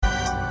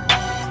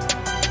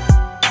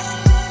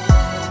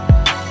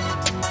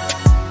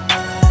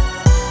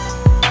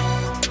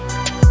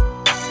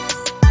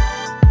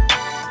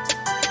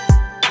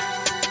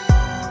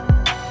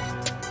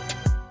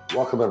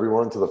Welcome,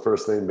 everyone, to the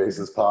First Name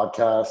Basis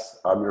podcast.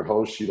 I'm your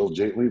host, Sheetal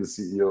Jaitley, the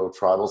CEO of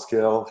Tribal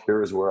Scale.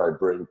 Here is where I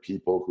bring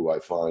people who I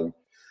find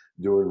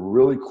doing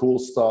really cool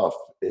stuff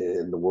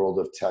in the world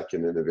of tech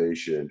and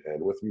innovation.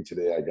 And with me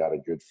today, I got a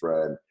good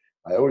friend.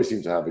 I always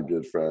seem to have a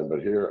good friend,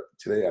 but here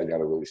today, I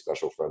got a really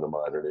special friend of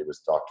mine. Her name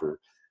is Dr.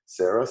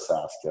 Sarah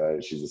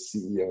Saska. She's the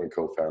CEO and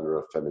co-founder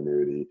of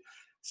Feminuity.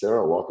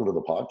 Sarah, welcome to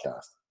the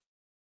podcast.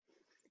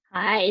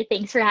 Hi,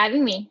 thanks for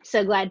having me.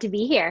 So glad to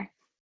be here.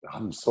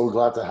 I'm so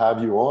glad to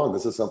have you on.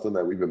 This is something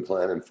that we've been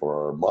planning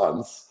for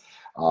months.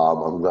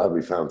 I'm glad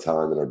we found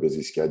time in our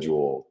busy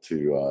schedule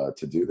to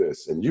do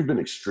this. And you've been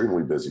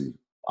extremely busy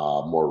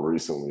more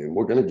recently, and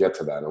we're going to get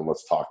to that. And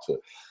let's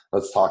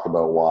talk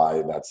about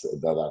why that's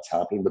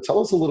happening. But tell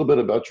us a little bit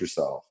about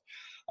yourself.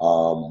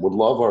 Would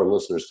love our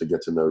listeners to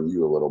get to know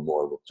you a little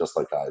more, just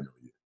like I know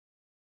you.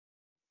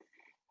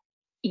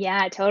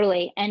 Yeah,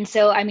 totally. And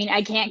so,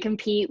 I can't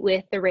compete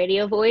with the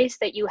radio voice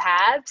that you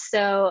have.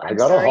 So I I'm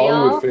got a sorry,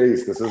 Hollywood y'all.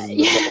 face. This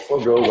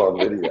also goes on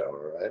video,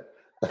 all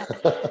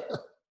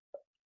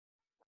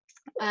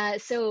right?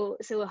 So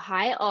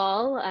hi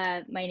all.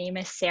 My name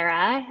is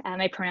Sarah.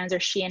 My pronouns are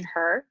she and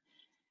her.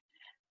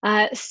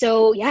 I'm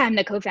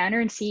the co-founder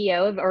and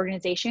CEO of an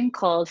organization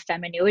called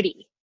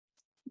Feminuity.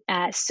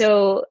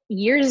 So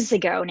years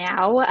ago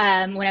now,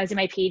 when I was in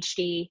my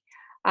PhD,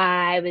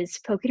 I was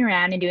poking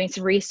around and doing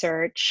some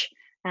research.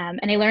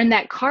 And I learned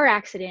that car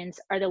accidents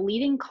are the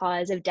leading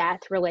cause of death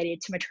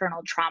related to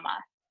maternal trauma.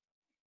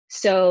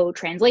 So,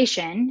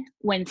 translation,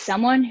 when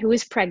someone who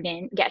is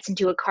pregnant gets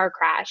into a car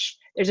crash,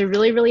 there's a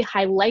really, really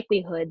high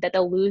likelihood that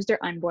they'll lose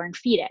their unborn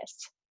fetus.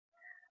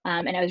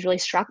 And I was really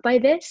struck by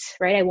this,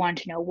 right? I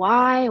wanted to know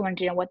why, I wanted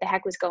to know what the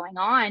heck was going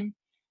on.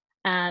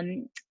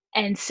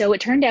 And so it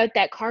turned out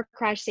that car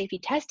crash safety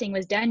testing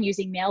was done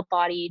using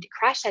male-bodied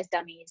crash test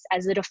dummies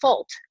as the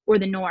default or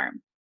the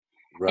norm.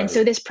 Right. And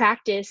so this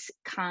practice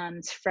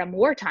comes from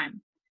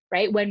wartime,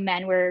 right? When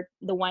men were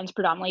the ones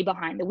predominantly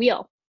behind the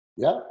wheel.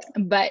 Yeah.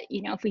 But,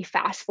 if we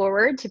fast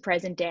forward to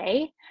present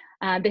day,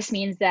 this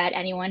means that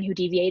anyone who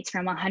deviates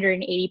from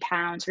 180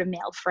 pound sort of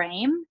male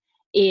frame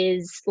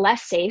is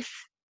less safe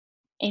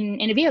in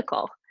a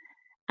vehicle.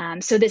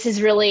 So this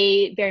is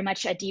really very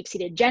much a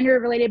deep-seated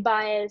gender-related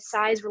bias,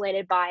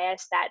 size-related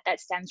bias that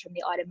stems from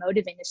the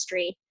automotive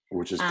industry.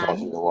 Which is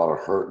causing a lot of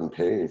hurt and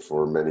pain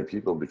for many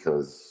people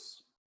because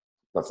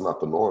that's not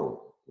the norm,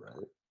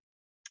 right?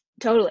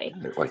 Totally.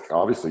 Like,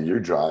 obviously you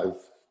drive,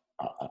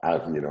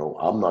 I'm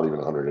not even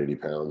 180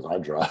 pounds, I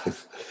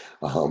drive,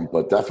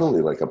 but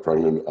definitely like a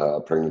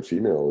pregnant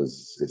female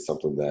is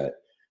something that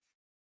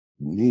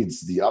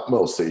needs the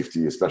utmost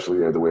safety, especially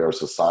the way our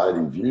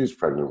society views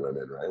pregnant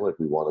women, right? Like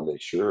we want to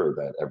make sure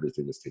that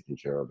everything is taken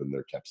care of and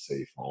they're kept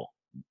safe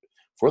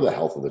for the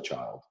health of the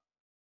child.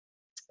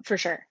 For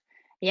sure.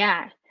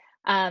 Yeah.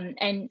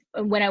 And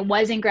when I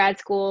was in grad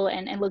school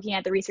and looking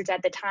at the research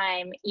at the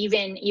time,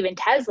 even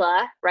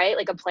Tesla, right,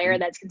 like a player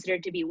that's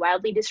considered to be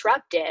wildly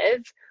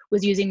disruptive,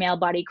 was using male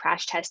body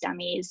crash test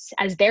dummies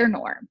as their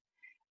norm,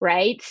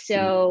 right?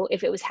 So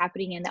if it was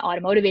happening in the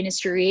automotive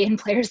industry and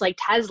players like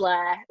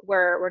Tesla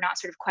were not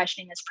sort of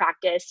questioning this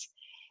practice,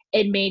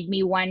 it made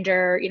me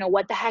wonder,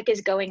 what the heck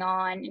is going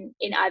on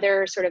in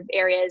other sort of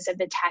areas of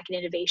the tech and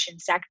innovation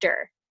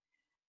sector?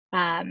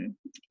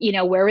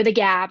 Where were the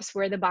gaps,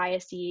 where were the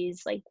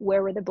biases, like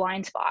where were the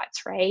blind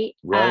spots, right?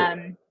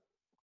 Right.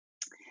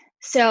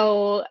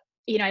 So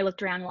I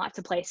looked around lots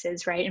of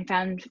places, right, and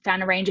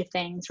found a range of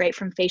things, right,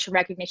 from facial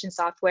recognition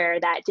software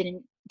that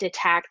didn't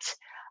detect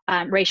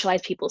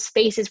racialized people's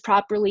faces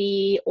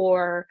properly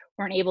or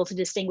weren't able to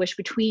distinguish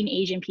between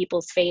Asian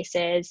people's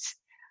faces,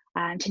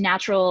 to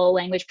natural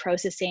language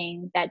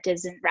processing that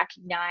doesn't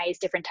recognize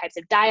different types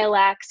of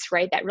dialects,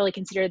 right, that really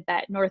considered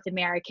that North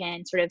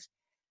American sort of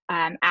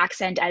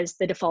accent as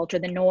the default or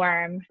the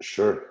norm.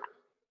 Sure.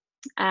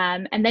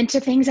 And then to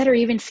things that are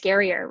even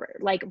scarier,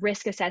 like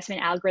risk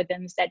assessment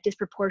algorithms that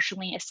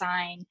disproportionately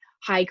assign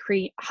high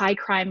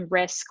crime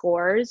risk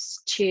scores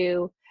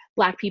to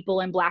Black people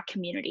and Black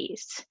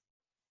communities.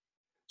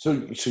 So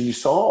you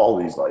saw all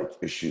these like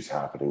issues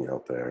happening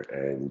out there,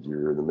 and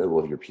you're in the middle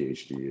of your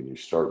PhD, and you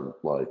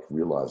start like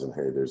realizing,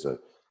 hey, there's a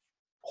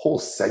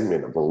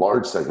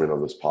large segment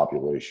of this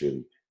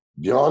population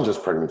beyond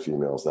just pregnant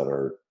females that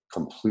are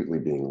completely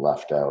being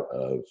left out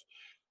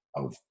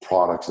of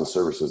products and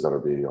services that are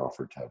being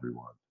offered to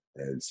everyone.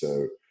 And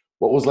so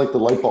what was like the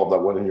light bulb that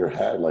went in your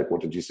head? Like,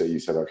 what did you say? You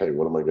said, okay,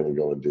 what am I going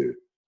to go and do?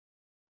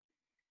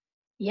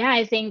 Yeah,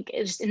 I think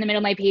just in the middle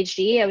of my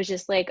PhD, I was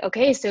just like,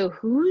 okay, so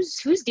who's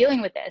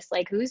dealing with this?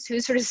 Like, who's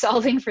sort of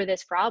solving for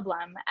this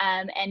problem?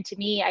 And to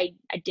me, I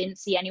didn't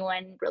see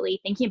anyone really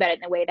thinking about it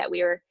in the way that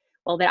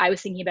that I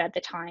was thinking about at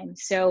the time.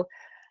 So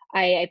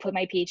I put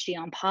my PhD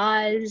on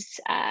pause.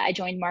 I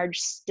joined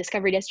Marge's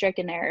Discovery District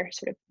in their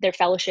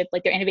fellowship,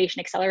 like their innovation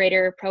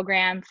accelerator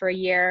program for a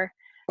year.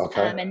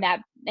 Okay.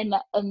 And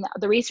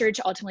the research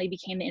ultimately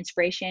became the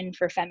inspiration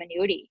for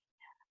Feminuity.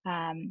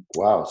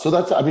 Wow. So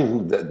that's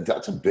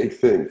a big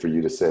thing for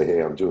you to say,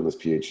 hey, I'm doing this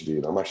PhD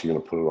and I'm actually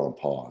going to put it on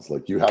pause.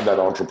 Like you have that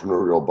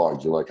entrepreneurial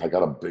bug. You're like, I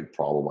got a big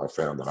problem I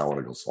found that I want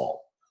to go solve.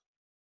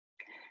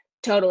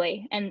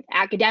 Totally. And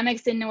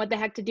academics didn't know what the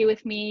heck to do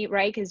with me,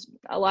 right? Because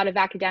a lot of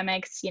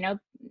academics,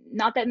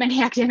 not that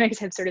many academics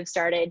have sort of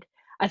started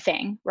a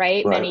thing,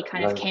 right? Right, Many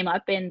kind of right, came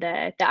up in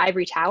the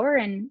ivory tower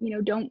and,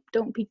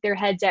 don't peek their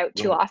heads out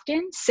too right,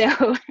 often.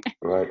 So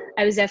right.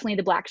 I was definitely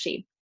the black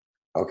sheep.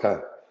 Okay.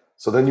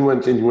 So then you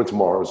went to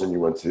Mars and you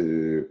went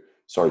to,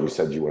 sorry, you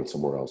said you went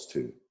somewhere else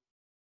too.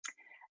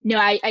 No,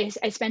 I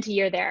spent a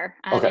year there,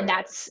 Okay. and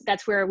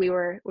that's where we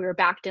were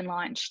backed and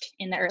launched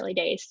in the early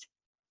days.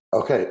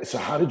 Okay. So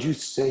how did you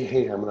say,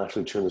 hey, I'm gonna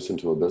actually turn this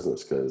into a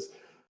business? Because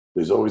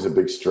there's always a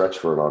big stretch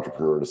for an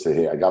entrepreneur to say,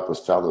 hey, I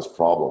found this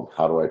problem.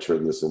 How do I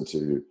turn this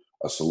into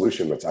a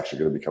solution that's actually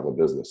going to become a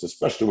business,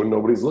 especially when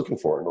nobody's looking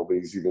for it,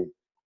 nobody's even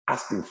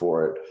asking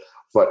for it.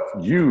 But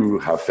you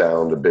have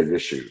found a big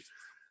issue.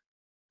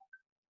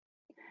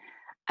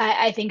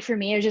 I think for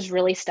me, it was just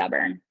really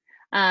stubborn.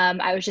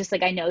 I was just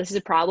like, I know this is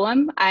a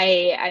problem.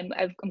 I'm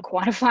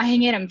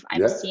quantifying it. I'm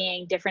Yeah.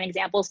 seeing different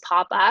examples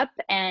pop up,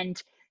 and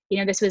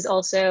this was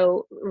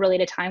also really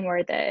at a time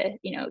where the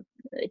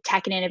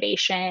tech and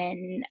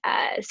innovation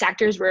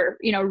sectors were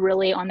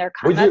really on their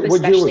come up, What year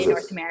especially was in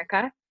North this?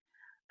 America.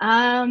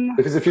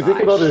 Because if you think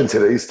about it in Gosh,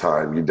 today's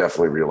time, you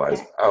definitely realize,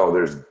 yeah. oh,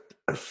 there's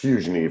a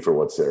huge need for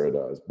what Sarah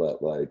does. But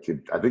I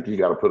think you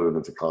got to put it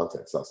into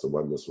context as to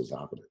when this was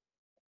happening.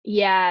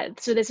 Yeah,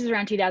 so this was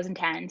around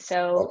 2010,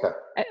 so Okay.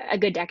 a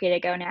good decade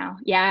ago now.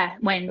 Yeah,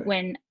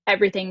 when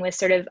everything was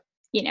sort of,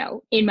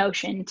 in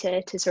motion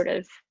to sort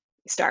of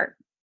start.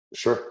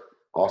 Sure.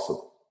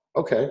 Awesome.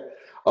 Okay.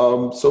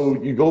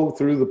 So you go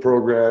through the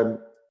program.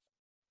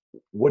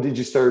 What did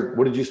you start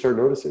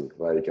noticing?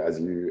 Like as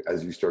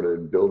you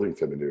started building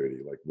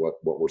Feminuity, like what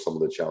were some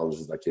of the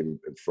challenges that came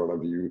in front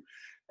of you,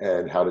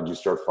 and how did you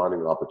start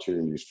finding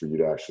opportunities for you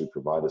to actually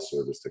provide a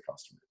service to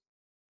customers?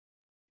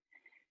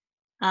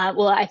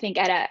 Well, I think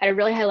at a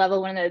really high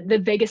level, one of the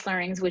biggest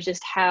learnings was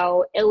just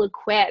how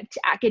ill-equipped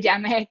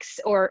academics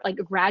or like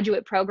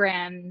graduate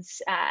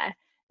programs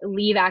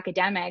leave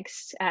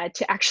academics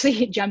to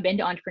actually jump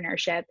into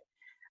entrepreneurship.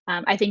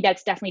 I think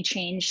that's definitely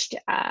changed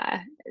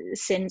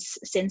since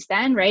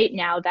then, right?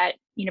 Now that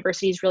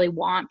universities really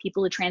want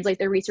people to translate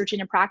their research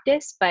into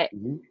practice, but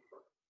Mhm.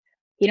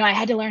 I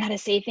had to learn how to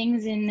say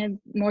things in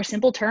more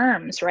simple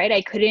terms, right?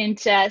 I couldn't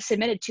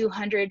submit a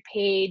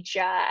 200-page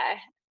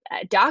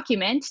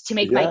document to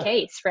make my Yeah,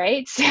 case,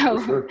 right? for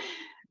So sure.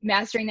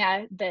 mastering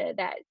that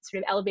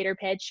sort of elevator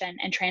pitch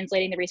and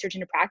translating the research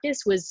into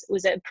practice was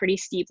a pretty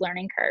steep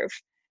learning curve.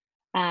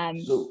 Um,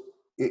 So,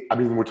 I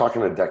mean, we're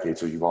talking a decade,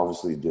 so you've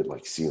obviously did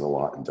like seen a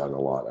lot and done a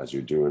lot as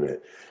you're doing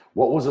it.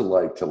 What was it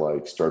like to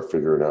like start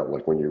figuring out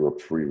like when you were a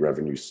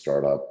pre-revenue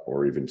startup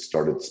or even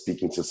started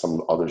speaking to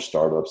some other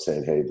startups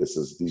saying, hey,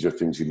 these are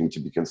things you need to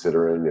be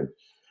considering and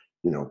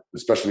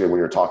especially when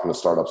you're talking to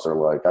startups, they're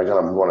like, I got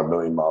to run a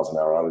million miles an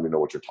hour. I don't even know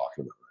what you're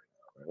talking about right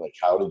now. Right? Like,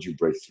 how did you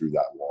break through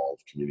that wall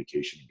of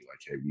communication and be like,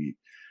 hey,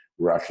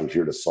 we're actually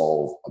here to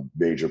solve a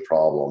major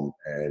problem,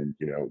 and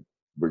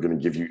we're going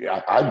to give you.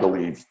 I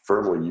believe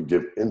firmly you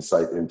give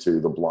insight into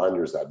the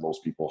blinders that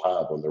most people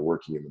have when they're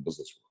working in the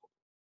business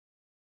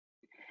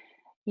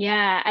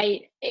yeah,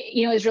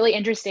 it was really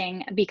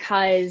interesting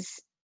because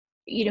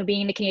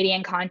being in the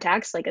Canadian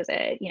context, like as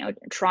a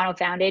Toronto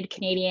founded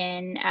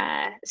Canadian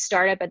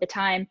startup at the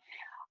time,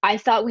 I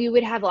thought we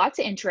would have lots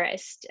of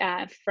interest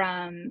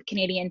from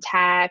Canadian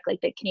tech,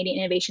 like the Canadian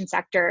innovation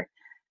sector,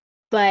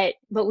 but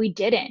we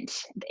didn't.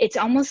 It's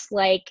almost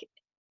like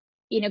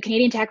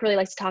Canadian tech really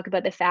likes to talk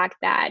about the fact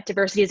that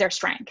diversity is our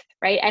strength,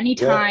 right? world.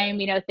 Anytime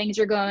things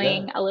are Yeah,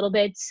 going a little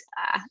bit,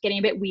 getting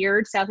a bit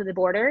weird south of the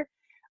border,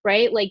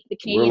 right? Like the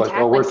we're Canadian like, oh,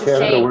 tech we're likes to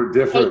Canada, say, we're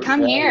 "Hey, different.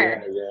 come Yeah, yeah,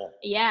 here."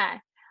 yeah.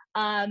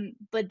 Yeah.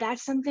 But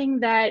that's something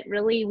that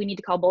really we need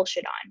to call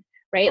bullshit on,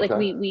 right? Like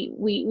Okay,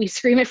 we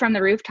scream it from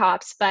the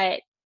rooftops,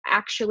 but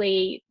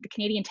actually the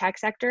Canadian tech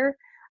sector,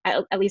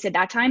 at least at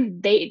that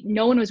time,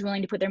 no one was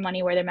willing to put their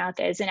money where their mouth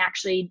is and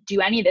actually do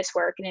any of this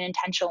work in an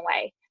intentional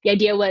way. The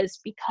idea was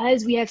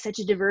because we have such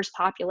a diverse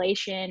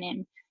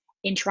population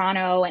in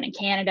Toronto and in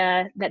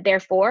Canada that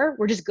therefore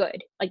we're just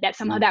good. Like that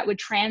somehow mm, that would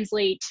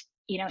translate,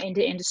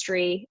 into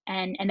industry,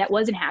 and that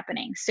wasn't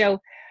happening. So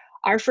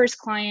our first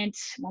client,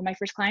 well, my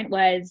first client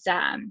was,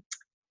 the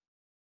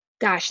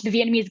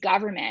Vietnamese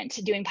government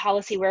doing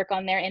policy work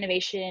on their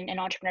innovation and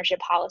entrepreneurship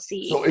so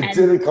policy. it And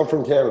didn't come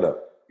from Canada.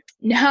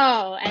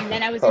 no, and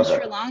then I was in Okay.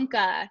 Sri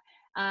Lanka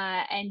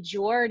and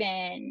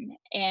Jordan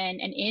and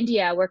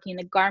India working in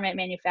the garment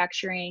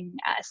manufacturing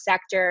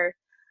sector.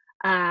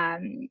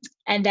 And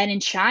then in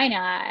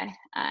China,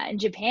 in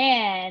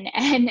Japan,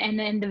 and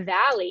then the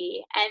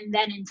Valley, and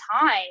then in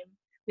time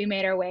we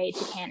made our way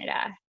to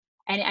Canada.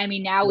 And I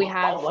mean, now we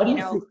have, Why do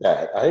you think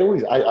that?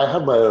 I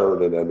have my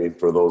own, and I mean,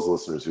 for those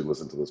listeners who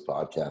listen to this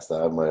podcast,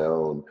 I have my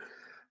own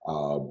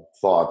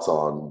thoughts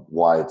on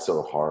why it's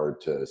so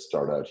hard to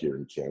start out here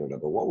in Canada.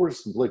 But what were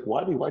like?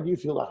 Why do you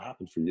feel that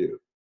happened for you?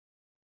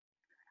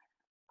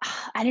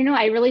 I don't know.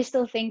 I really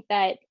still think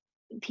that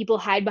people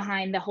hide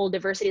behind the whole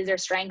diversity is their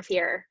strength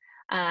here.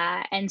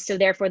 And so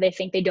therefore they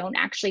think they don't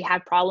actually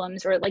have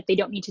problems or like they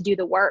don't need to do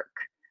the work.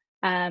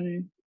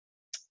 Um,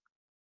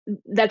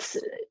 that's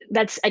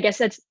I guess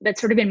that's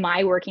sort of been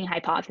my working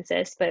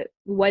hypothesis. But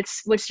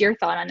what's your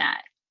thought on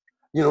that?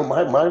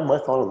 My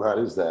thought on that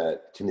is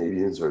that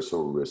Canadians are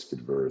so risk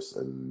adverse,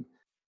 and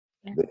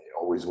Yeah. they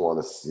always want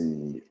to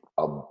see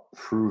a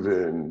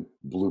proven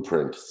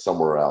blueprint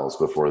somewhere else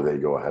before they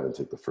go ahead and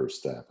take the first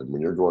step. And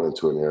when you're going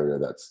into an area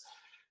that's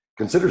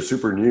considered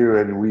super new,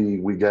 and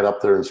we get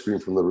up there and scream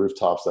from the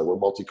rooftops that we're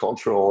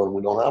multicultural and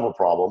we don't have a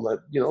problem, that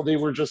they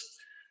were just,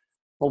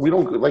 well, we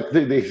don't, like,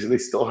 they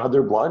still had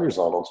their blinders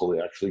on until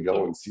they actually go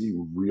Yeah. and see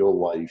real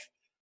life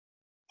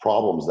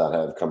problems that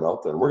have come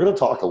out there. And we're going to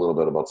talk a little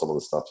bit about some of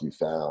the stuff you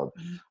found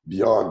Mhm.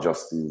 beyond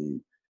just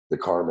the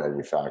car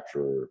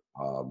manufacturer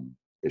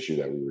issue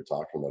that we were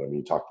talking about. I mean,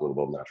 you talked a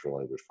little about natural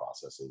language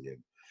processing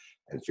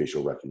and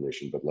facial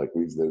recognition, but like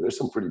there's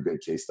some pretty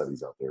big case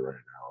studies out there right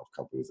now of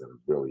companies that have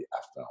really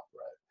effed up,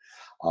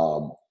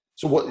 right?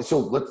 So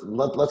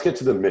let's get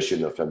to the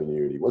mission of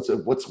Feminuity. What's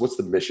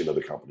the mission of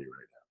the company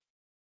right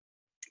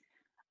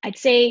I'd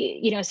say,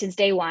 since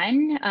day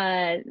one,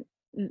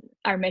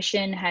 our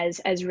mission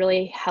has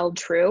really held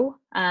true.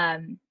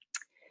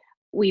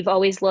 We've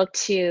always looked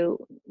to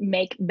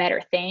make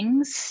better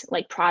things,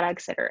 like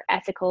products that are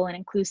ethical and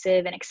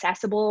inclusive and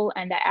accessible,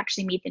 and that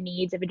actually meet the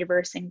needs of a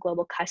diverse and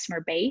global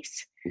customer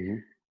base. now?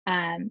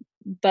 Um,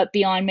 but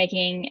beyond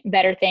making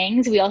better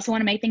things, we also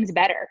want to make things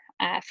better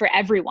for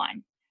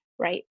everyone,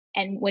 right?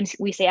 And when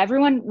we say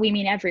everyone, we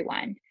mean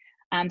everyone.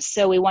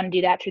 So we want to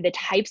do that through the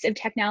types of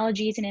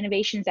technologies and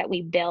innovations that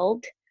we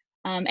build,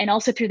 and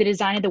also through the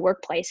design of the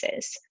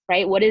workplaces,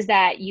 right? What does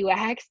that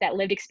UX, that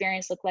lived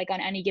experience, look like on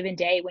any given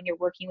day when you're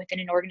working within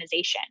an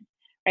organization,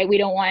 right? We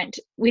don't want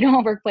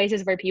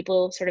workplaces where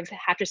people sort of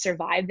have to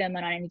survive them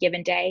on any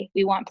given day.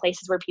 We want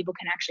places where people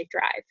can actually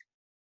thrive.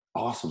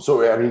 Awesome.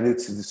 So I mean,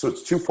 it's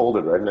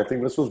two-folded, right? And I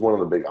think this was one of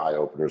the big eye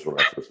openers when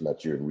I first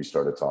met you and we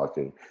started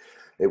talking.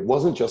 It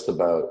wasn't just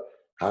about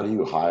how do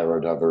you hire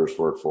a diverse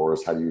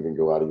workforce, how do you even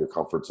go out of your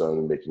comfort zone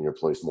and making your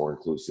place more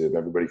inclusive.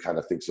 Everybody kind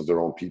of thinks of their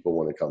own people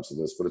when it comes to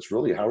this, but it's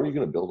really how are you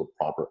going to build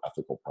a proper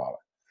ethical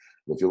product?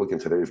 And if you look in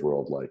today's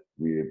world, like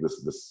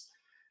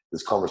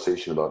this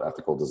conversation about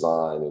ethical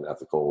design and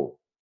ethical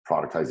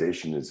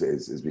productization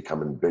is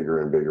becoming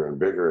bigger and bigger and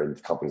bigger,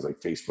 and companies like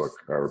Facebook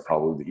are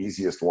probably the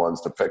easiest ones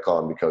to pick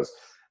on because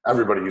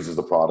everybody uses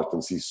the product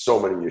and sees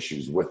so many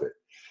issues with it.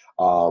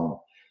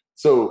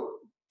 So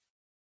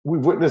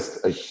we've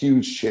witnessed a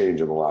huge change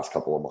in the last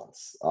couple of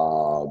months,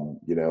 and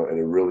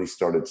it really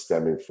started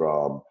stemming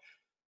from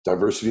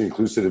diversity,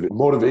 inclusive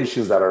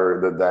motivations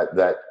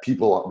that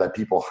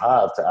people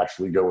have to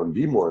actually go and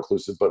be more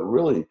inclusive. But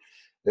really,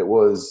 it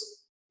was,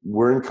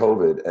 we're in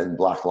COVID and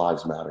Black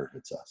Lives Matter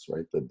hits us,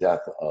 right? The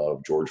death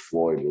of George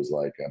Floyd was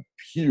like a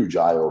huge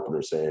eye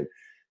opener, saying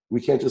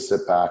we can't just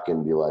sit back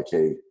and be like,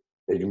 hey,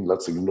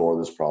 let's ignore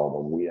this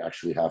problem. We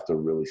actually have to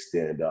really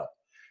stand up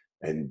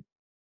and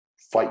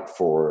fight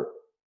for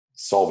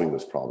solving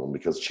this problem,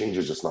 because change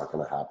is just not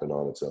going to happen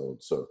on its own.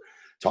 So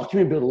talk to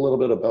me a little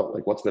bit about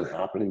like what's been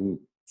happening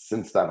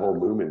since that whole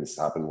movement has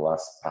happened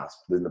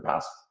in the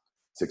past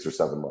 6 or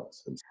 7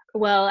 months.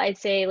 Well, I'd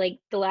say like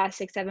the last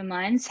 6, 7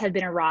 months have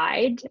been a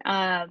ride.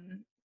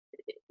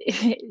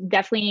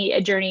 Definitely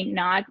a journey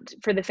not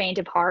for the faint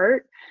of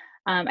heart.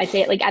 I'd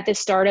say like at the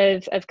start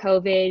of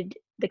COVID,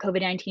 the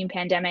COVID-19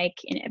 pandemic,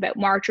 in about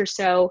March or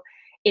so,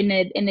 in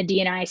the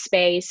D&I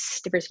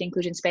space, diversity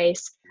inclusion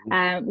space,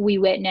 we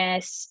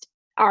witnessed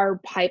our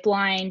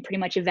pipeline pretty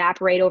much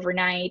evaporate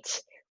overnight.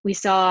 We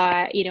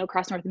saw,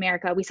 across North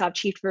America, we saw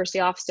chief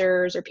diversity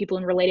officers or people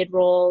in related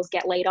roles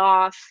get laid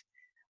off.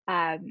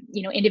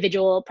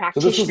 Individual So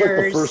this was like the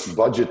practitioners. first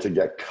budget to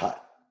get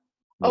cut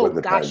Oh when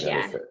the gosh,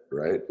 pandemic yeah, hit,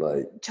 right?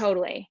 Like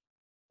totally.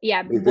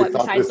 Yeah, they what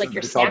thought besides like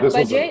your they thought snack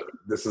budget?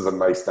 this is a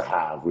nice to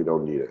have. We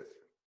don't need it,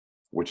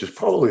 which is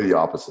probably the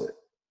opposite.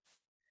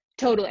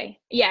 Totally.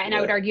 Yeah, and I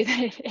would Yeah, argue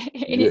that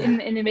yeah,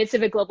 in the midst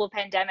of a global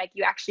pandemic,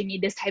 you actually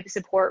need this type of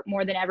support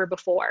more than ever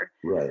before,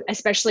 right.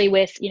 especially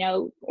with,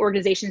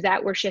 organizations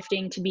that were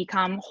shifting to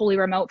become wholly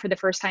remote for the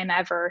first time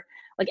ever.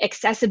 Like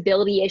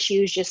accessibility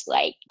issues just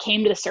like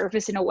came to the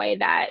surface in a way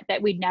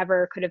that we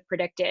never could have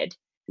predicted.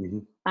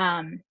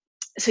 Mm-hmm.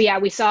 So yeah,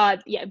 we saw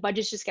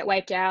budgets just get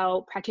wiped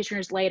out,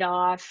 practitioners laid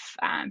off,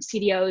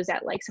 CDOs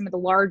at like some of the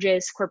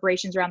largest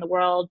corporations around the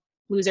world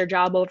lose their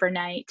job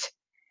overnight.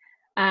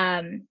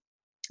 Um,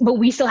 but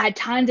we still had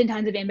tons and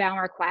tons of inbound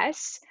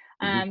requests,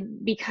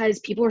 Mm-hmm. because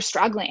people were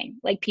struggling.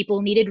 Like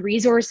people needed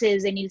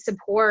resources, they needed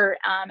support,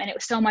 and it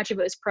was so much of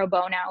it was pro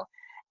bono,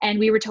 and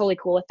we were totally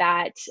cool with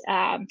that.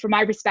 From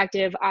my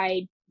perspective,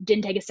 I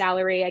didn't take a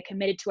salary. I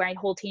committed to our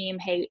whole team,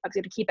 hey, I'm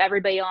going to keep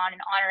everybody on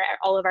and honor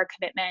all of our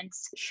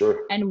commitments. Sure.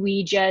 And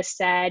we just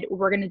said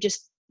we're going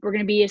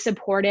to be a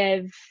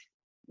supportive.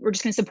 We're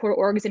just going to support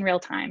orgs in real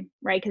time,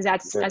 right? Because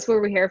Yeah. that's what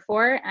we're here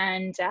for,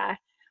 and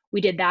we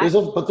did that.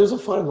 There's a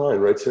fine line,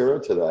 right, Sarah,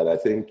 to that. I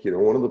think,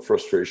 one of the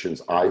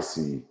frustrations I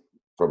see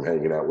from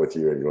hanging out with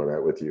you and going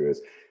out with you is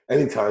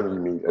anytime you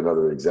meet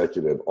another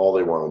executive, all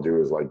they want to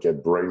do is like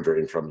get brain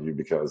drained from you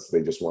because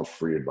they just want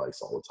free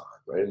advice all the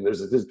time, right? And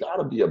there's got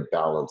to be a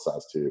balance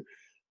as to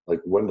like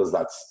when does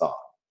that stop?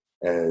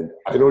 And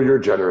I know you're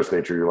a generous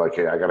nature. You're like,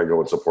 hey, I got to go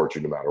and support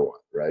you no matter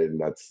what, right? And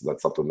that's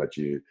something that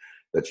you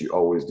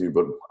always do.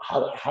 But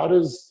how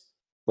does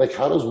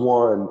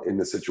one in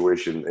the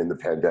situation in the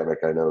pandemic?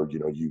 I know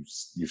you've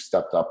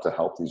stepped up to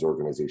help these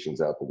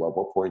organizations out. But at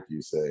what point do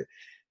you say,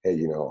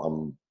 hey,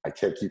 I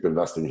can't keep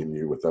investing in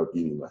you without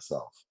eating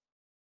myself?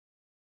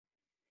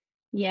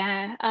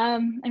 Yeah, I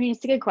mean,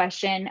 it's a good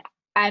question.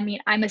 I mean,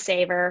 I'm a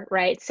saver,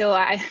 right? So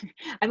I've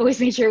always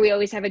made sure we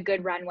always have a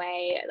good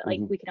runway. Like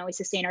Hmm. we can always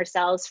sustain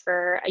ourselves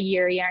for a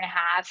year and a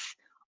half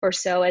or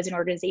so as an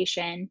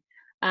organization.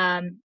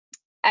 Um,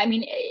 I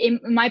mean, in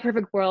my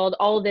perfect world,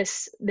 all of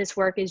this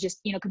work is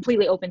just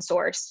completely open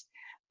source.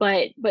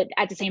 But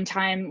at the same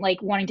time,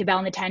 like wanting to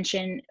balance the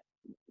tension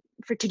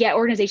to get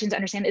organizations to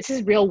understand this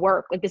is real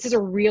work. Like this is a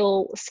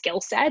real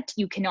skill set.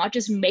 You cannot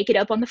just make it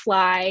up on the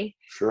fly,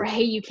 Sure.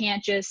 right? You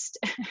can't just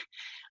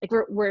like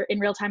we're in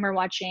real time. We're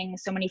watching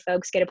so many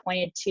folks get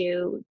appointed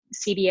to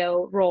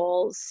CDO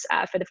roles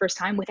for the first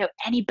time without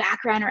any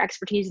background or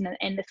expertise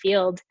in the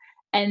field,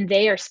 and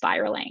they are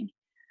spiraling.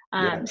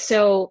 Yeah.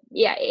 So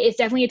yeah, it's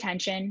definitely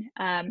attention.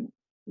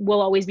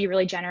 We'll always be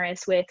really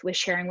generous with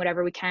sharing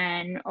whatever we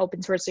can,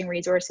 open sourcing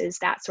resources,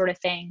 that sort of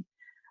thing.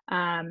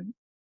 Um,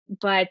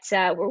 but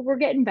we're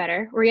getting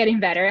better. We're getting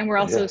better, and we're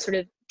also Yeah. sort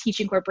of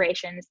teaching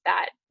corporations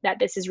that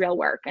this is real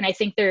work. And I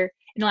think they're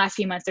in the last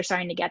few months they're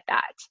starting to get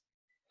that.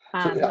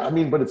 So yeah, Um, I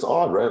mean, but it's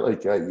odd, right?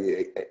 Like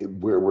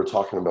we're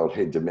talking about,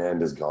 hey,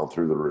 demand has gone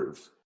through the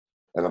roof,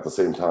 and at the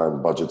same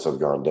time, budgets have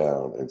gone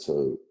down, and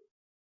so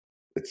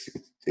it's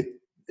it,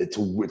 it's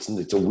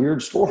a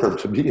weird storm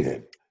to be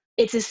in.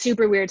 it's a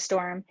super weird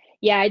storm.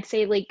 Yeah, I'd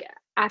say like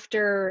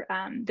after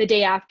the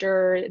day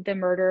after the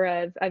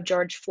murder of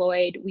George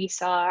Floyd, we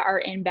saw our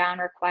inbound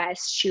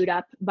requests shoot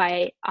up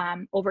by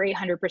over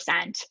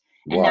 800%,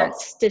 and Wow.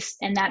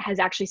 that has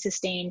actually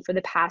sustained for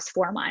the past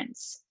 4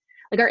 months.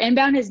 Like our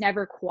inbound has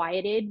never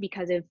quieted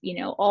because of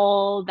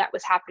all that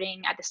was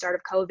happening at the start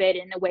of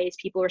COVID and the ways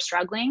people were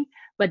struggling,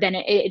 but then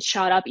it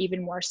shot up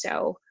even more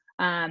so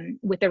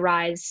with the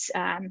rise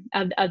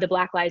of the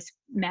Black Lives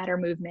Matter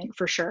movement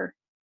for sure.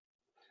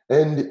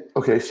 And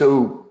okay,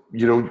 so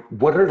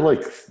what are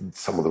like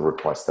some of the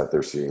requests that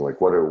they're seeing? Like,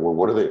 what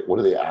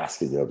are they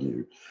asking of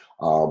you?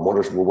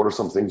 What are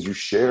some things you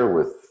share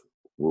with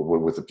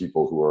the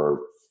people who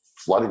are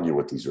flooding you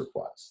with these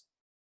requests?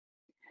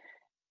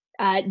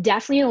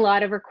 Definitely a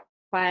lot of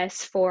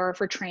requests for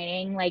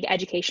training, like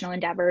educational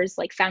endeavors,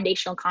 like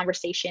foundational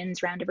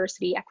conversations around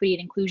diversity, equity,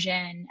 and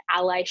inclusion,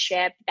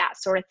 allyship, that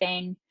sort of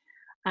thing.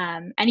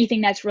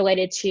 Anything that's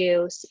related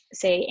to,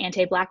 say,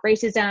 anti-Black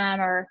racism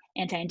or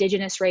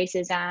anti-Indigenous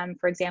racism,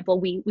 for example,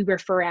 we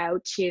refer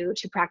out to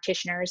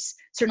practitioners.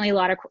 Certainly, a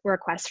lot of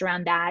requests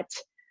around that.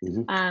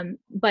 Hmm.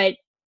 But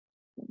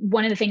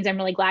one of the things I'm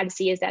really glad to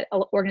see is that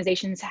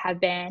organizations have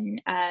been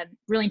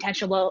really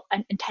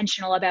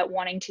intentional about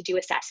wanting to do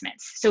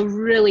assessments. So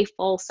really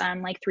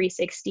fulsome, like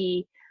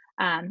 360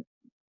 um,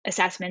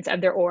 assessments of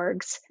their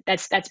orgs.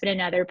 That's been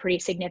another pretty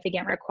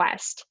significant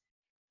request.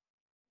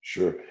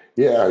 Sure.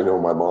 Yeah, I know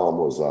my mom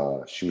was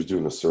she was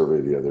doing a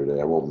survey the other day.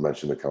 I won't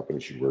mention the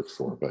company she works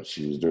for, but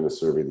she was doing a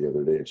survey the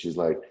other day and she's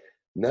like,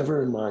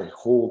 never in my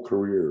whole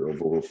career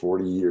of over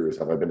 40 years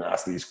have I been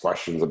asked these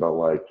questions about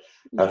like,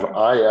 have Yeah.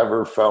 I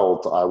ever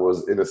felt I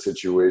was in a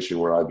situation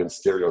where I've been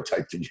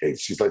stereotyped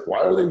against? She's like, why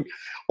are they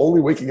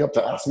only waking up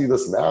to ask me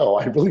this now?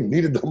 I really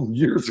needed them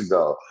years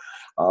ago.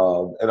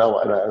 And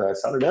I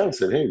sat her down and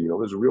said, hey,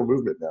 there's a real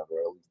movement now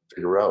where I'll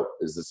figure out,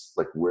 is this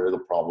like where the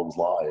problems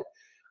lie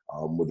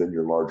within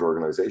your large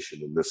organization,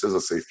 and this is a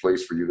safe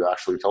place for you to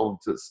actually tell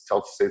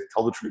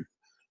the truth.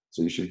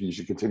 So you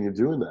should continue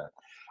doing that.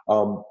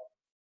 Um,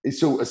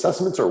 so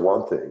assessments are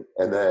one thing,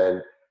 and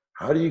then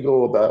how do you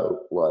go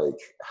about like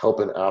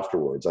helping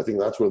afterwards? I think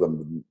that's where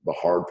the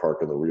hard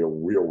part and the real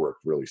work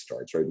really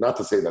starts, right? Not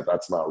to say that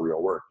that's not real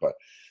work, but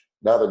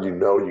now that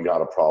you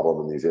got a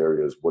problem in these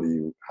areas,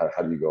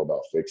 how do you go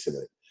about fixing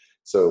it?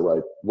 So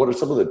like what are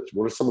some of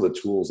the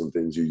tools and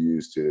things you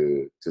use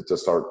to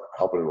start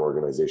helping an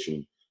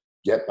organization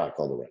get back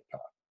on the right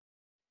path?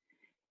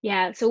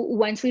 Yeah. So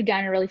once we've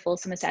done a really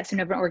fulsome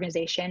assessment of an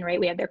organization, right,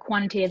 we have their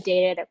quantitative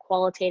data, their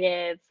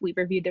qualitative, we've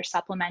reviewed their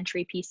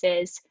supplementary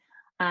pieces.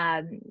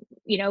 Um,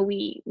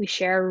 we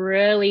share a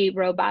really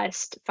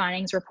robust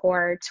findings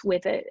report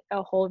with a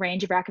whole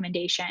range of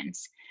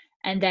recommendations.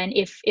 And then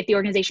if the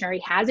organization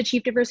already has a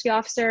chief diversity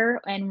officer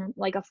and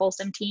like a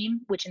fulsome team,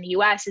 which in the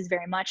US is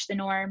very much the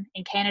norm,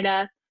 in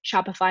Canada,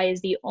 Shopify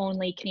is the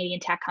only Canadian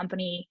tech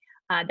company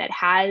that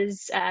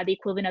has the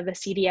equivalent of a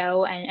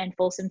CDO and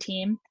fulsome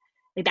team.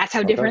 Like that's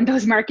how different Okay.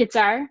 those markets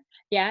are.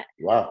 Yeah.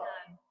 Wow.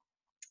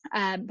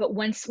 But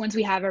once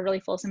we have a really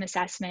fulsome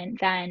assessment,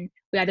 then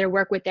we either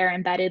work with their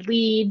embedded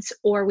leads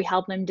or we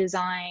help them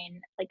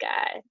design like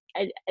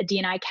a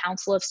D&I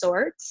council of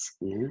sorts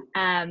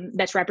Hmm.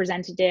 that's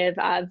representative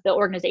of the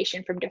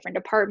organization from different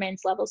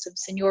departments, levels of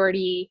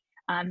seniority,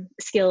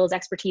 skills,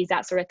 expertise,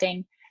 that sort of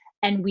thing.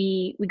 And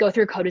we go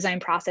through a co-design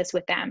process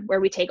with them where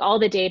we take all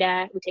the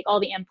data, we take all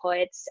the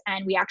inputs,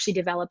 and we actually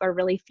develop a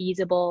really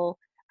feasible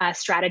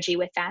strategy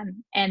with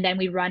them, and then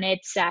we run it.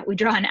 We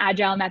draw an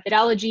agile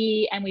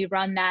methodology, and we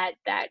run that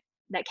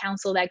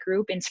council, that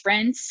group in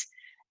sprints,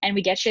 and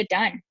we get shit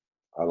done.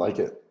 I like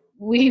it.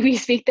 We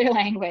speak their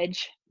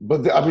language.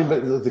 But I mean,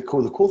 but the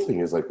cool thing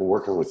is like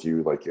working with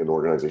you, like an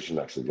organization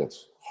actually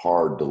gets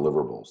hard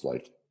deliverables,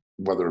 like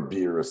whether it be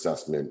your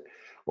assessment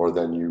or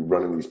then you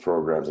running these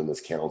programs in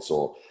this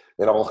council.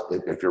 It all,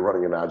 if you're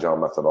running an agile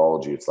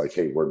methodology, it's like,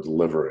 hey, we're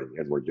delivering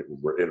and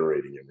we're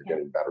iterating and we're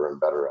getting better and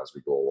better as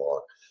we go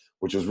along,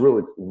 which is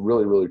really,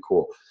 really, really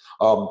cool.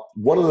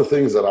 One of the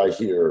things that I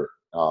hear,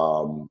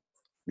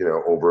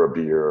 over a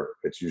beer,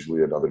 it's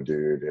usually another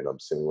dude, and I'm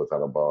sitting with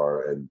at a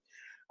bar, and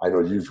I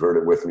know you've heard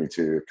it with me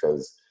too,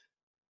 because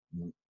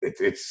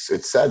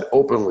it's said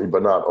openly,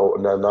 but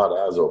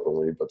not as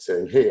openly, but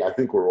saying, hey, I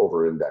think we're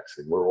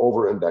over-indexing. We're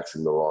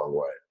over-indexing the wrong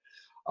way.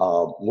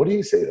 What do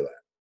you say to that?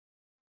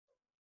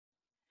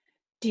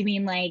 Do you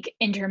mean like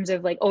in terms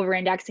of like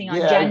over-indexing on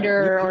Yeah,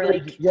 gender, or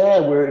like? yeah,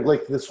 we're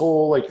like this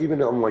whole, like,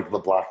 even on like the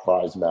Black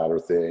Lives Matter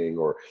thing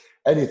or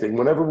anything,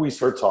 whenever we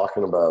start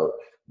talking about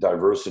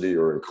diversity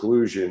or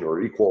inclusion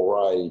or equal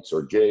rights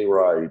or gay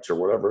rights or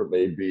whatever it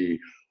may be,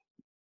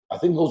 I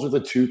think those are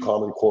the two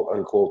common quote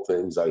unquote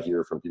things I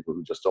hear from people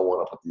who just don't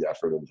want to put the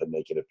effort into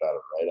making it better,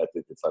 right? I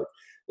think it's like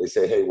they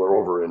say, hey, we're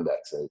over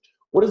indexing.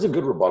 What is a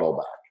good rebuttal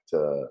back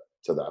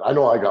to that? I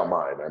know I got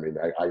mine. I mean,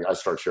 I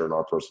start sharing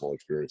our personal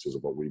experiences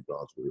of what we've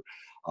gone through.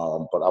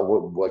 But I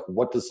would like,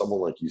 what does someone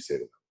like you say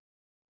to them?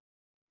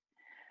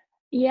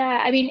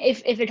 Yeah, I mean,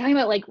 if you're talking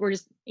about like we're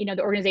just,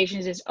 the organization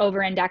is just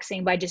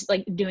over-indexing by just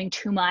like doing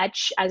too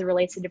much as it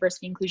relates to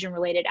diversity inclusion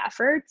related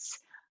efforts,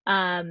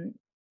 um,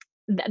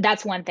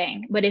 that's one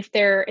thing. But if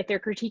their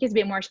critique is a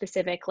bit more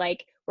specific,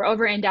 like we're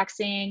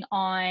over-indexing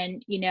on,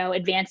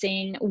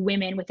 advancing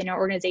women within our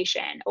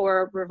organization,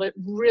 or we're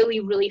really,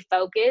 really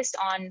focused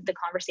on the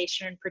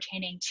conversation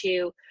pertaining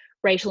to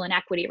racial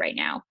inequity right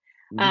now.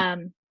 Mhm.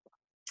 Um,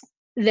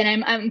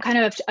 then I'm kind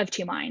of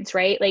two minds,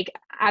 right? Like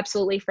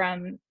absolutely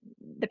from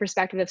the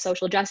perspective of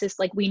social justice,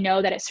 like we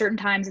know that at certain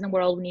times in the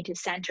world we need to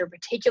center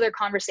particular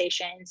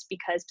conversations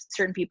because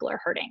certain people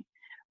are hurting,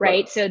 Right.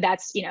 right? So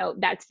that's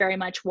very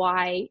much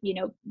why,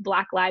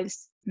 Black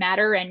Lives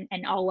Matter and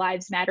all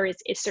lives matter is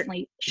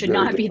certainly should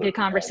Very not be the different.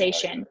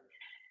 conversation.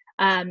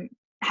 um,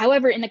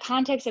 However, in the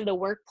context of the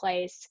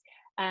workplace,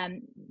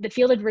 the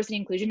field of diversity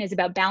and inclusion is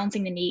about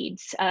balancing the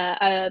needs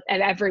of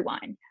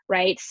everyone,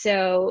 right?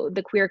 So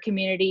the queer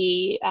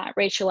community,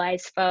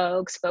 racialized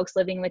folks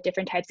living with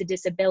different types of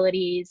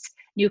disabilities,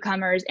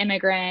 newcomers,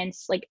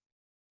 immigrants, like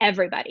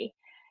everybody.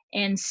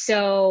 And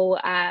so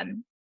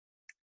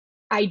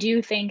I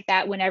do think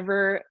that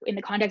whenever, in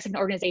the context of an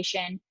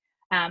organization,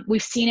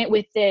 we've seen it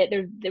with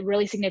the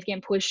really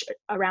significant push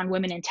around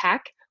women in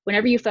tech.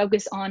 Whenever you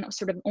focus on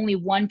sort of only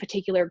one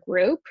particular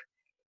group,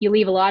 you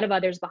leave a lot of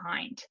others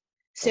behind.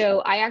 Okay. So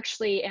I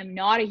actually am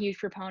not a huge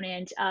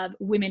proponent of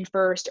women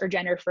first or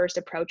gender first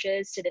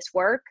approaches to this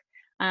work.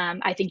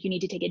 I think you need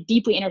to take a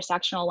deeply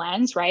intersectional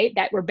lens, right?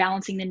 That we're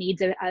balancing the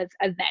needs of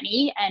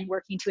many and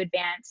working to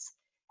advance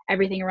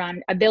everything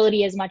around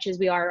ability as much as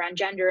we are around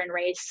gender and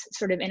race,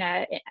 sort of in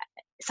a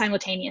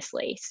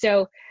simultaneously.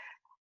 So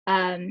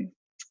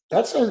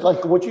That's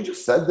like what you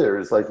just said there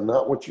is like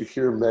not what you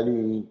hear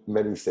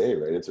many say,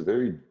 right? It's a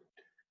very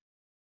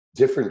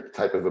different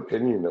type of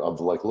opinion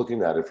of like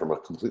looking at it from a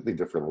completely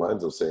different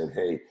lens of saying,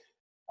 hey,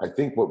 I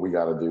think what we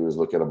got to do is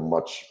look at a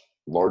much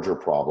larger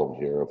problem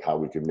here of how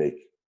we can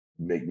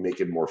make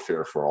it more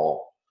fair for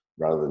all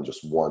rather than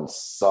just one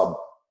sub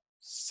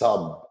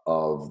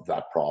of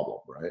that problem,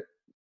 right?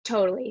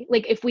 totally.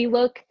 Like if we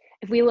look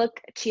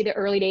to the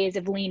early days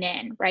of Lean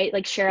In, right?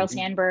 Like Sheryl Hmm.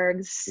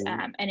 Sandberg's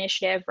Hmm.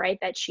 initiative, right?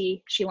 That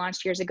she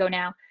launched years ago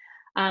now.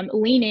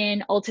 Lean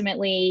In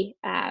ultimately,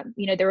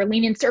 there were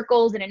Lean In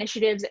circles and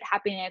initiatives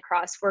happening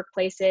across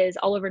workplaces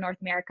all over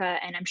North America,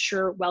 and I'm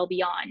sure well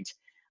beyond.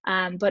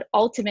 But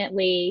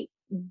ultimately,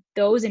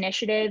 those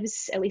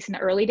initiatives, at least in the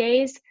early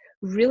days,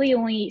 really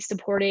only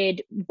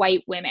supported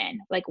white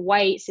women, like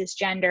white,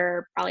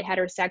 cisgender, probably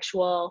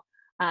heterosexual,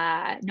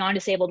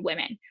 non-disabled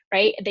women,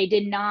 right? They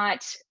did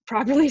not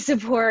properly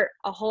support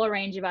a whole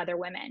range of other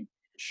women.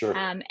 Sure.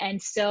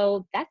 And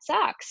so that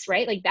sucks,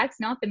 right? Like that's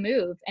not the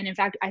move. And in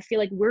fact, I feel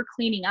like we're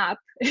cleaning up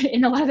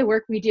in a lot of the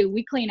work we do.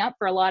 We clean up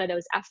for a lot of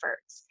those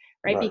efforts,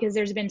 right? Right. Because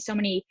there's been so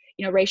many,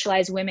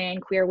 racialized women,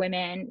 queer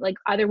women, like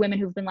other women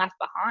who've been left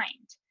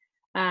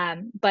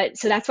behind. But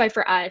so that's why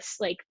for us,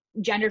 like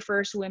gender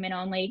first, women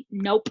only,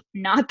 nope,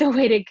 not the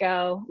way to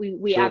go.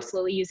 We Sure.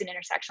 absolutely use an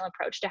intersectional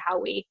approach to how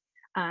we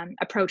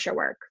approach our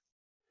work.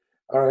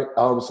 All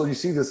right. So you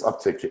see this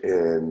uptick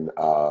in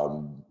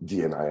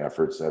D&I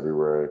efforts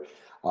everywhere.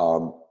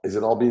 Is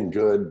it all being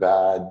good,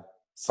 bad,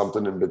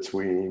 something in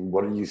between?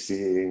 What are you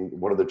seeing?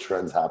 What are the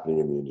trends happening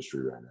in the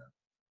industry right now?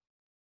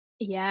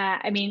 Yeah,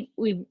 I mean,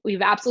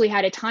 we've absolutely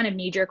had a ton of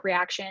knee-jerk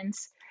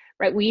reactions,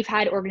 right? We've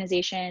had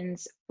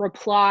organizations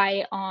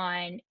reply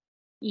on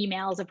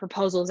emails of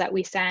proposals that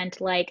we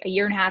sent like a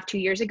year and a half, 2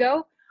 years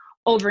ago,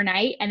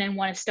 overnight, and then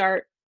want to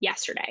start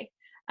yesterday.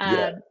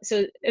 Yeah. So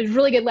it was a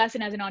really good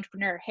lesson as an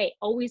entrepreneur. Hey,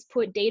 always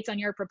put dates on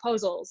your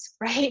proposals,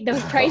 right?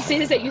 Those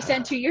prices that you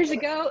sent 2 years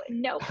ago,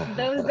 nope,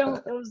 those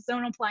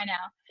don't apply now.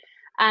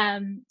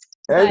 And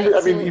But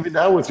I mean, so even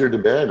now with your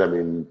demand, I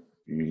mean,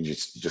 you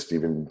just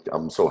even,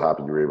 I'm so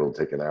happy you were able to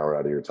take an hour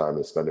out of your time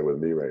to spend it with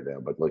me right now.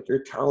 But like your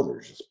calendar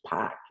is just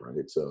packed,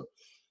 right? So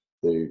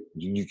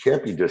you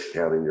can't be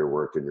discounting your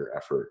work and your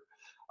effort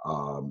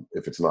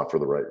if it's not for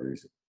the right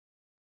reason.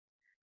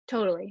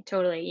 totally,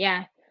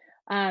 yeah.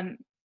 Um,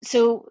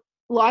 so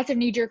lots of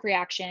knee-jerk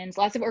reactions,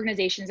 lots of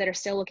organizations that are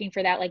still looking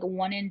for that like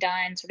one and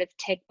done sort of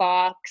tick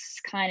box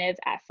kind of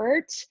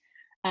effort.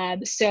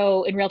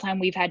 So in real time,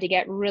 we've had to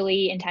get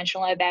really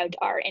intentional about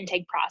our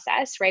intake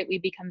process, right?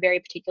 We've become very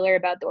particular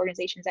about the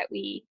organizations that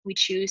we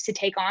choose to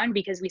take on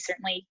because we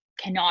certainly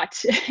cannot,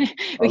 I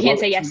we can't love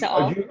say it. yes So to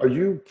all. are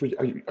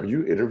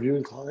you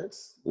interviewing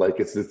clients? Like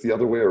it's the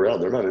other way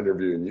around. They're not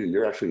interviewing you.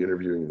 You're actually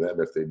interviewing them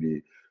if they'd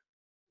be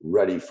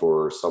ready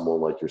for someone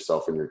like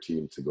yourself and your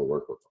team to go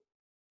work with them.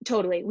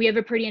 Totally. We have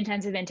a pretty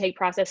intensive intake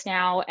process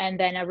now, and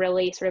then a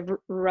really sort of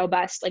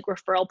robust like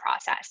referral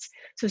process.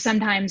 So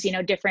sometimes,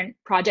 different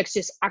projects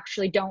just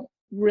actually don't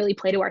really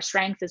play to our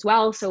strengths as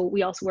well. So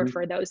we also Mhm.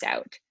 refer those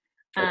out.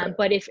 Okay.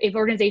 But if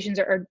organizations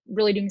are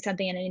really doing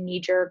something in a knee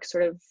jerk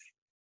sort of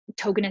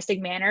tokenistic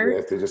Yeah, manner,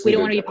 if they just we need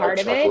don't to want to be get that part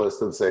of it.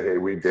 checklist and say, "Hey,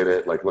 we did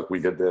it. Like, look, we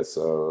did this.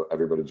 So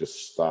everybody,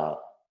 just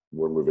stop.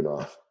 We're moving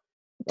on."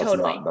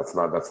 Totally. That's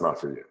not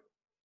for you.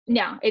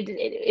 No,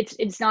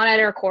 it's not at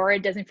our core.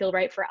 It doesn't feel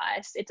right for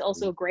us. It's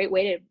also Mhm. a great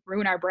way to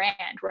ruin our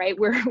brand, right?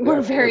 We're Yeah, we're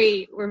of course.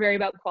 very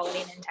about quality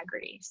and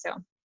integrity. So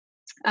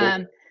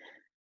um, Cool.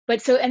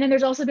 but so and then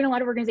there's also been a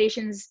lot of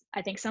organizations,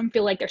 I think some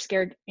feel like they're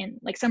scared in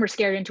like some are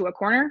scared into a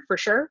corner for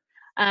sure.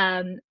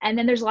 And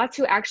then there's lots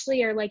who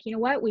actually are like, you know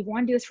what, we've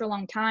wanted to do this for a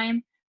long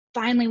time.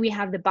 Finally we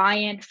have the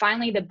buy-in,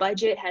 finally the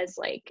budget has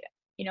like,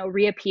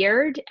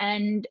 reappeared,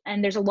 and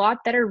there's a lot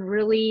that are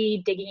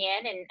really digging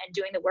in and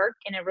doing the work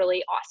in a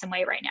really awesome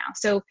way right now.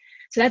 So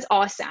that's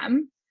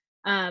awesome.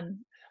 Let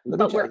me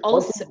But we're tell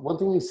also one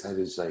thing you said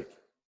is like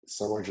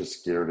some are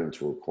just scared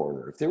into a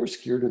corner. If they were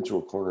scared into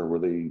a corner, were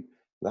they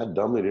that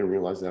dumb they didn't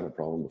realize they had a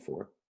problem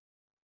before?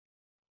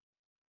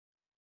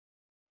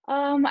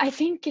 I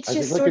think it's I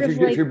think just like sort of if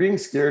like you're being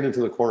scared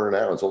into the corner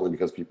now, it's only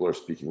because people are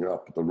speaking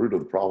up. But the root of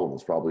the problem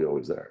is probably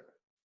always there.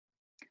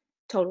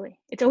 totally.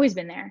 It's always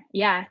been there.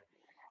 Yeah.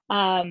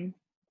 Um,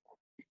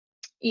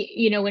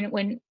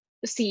 when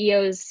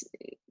CEOs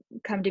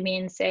come to me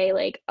and say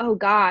like, "Oh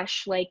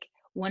gosh, like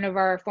one of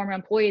our former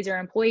employees or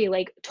employee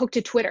like took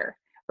to Twitter,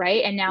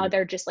 right? And now Mhm.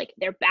 they're just like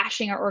they're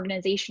bashing our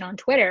organization on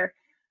Twitter."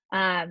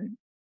 Um,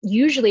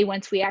 Usually,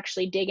 once we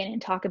actually dig in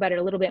and talk about it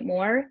a little bit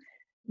more,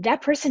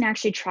 that person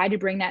actually tried to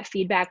bring that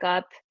feedback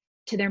up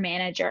to their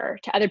manager,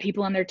 to other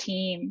people on their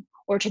team,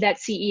 or to that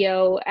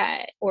CEO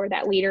or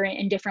that leader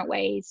in different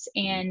ways,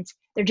 and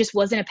there just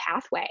wasn't a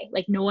pathway.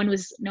 Like no one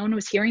was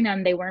hearing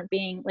them. They weren't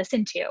being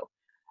listened to.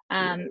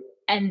 Right.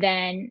 And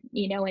then,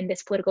 in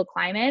this political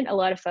climate, a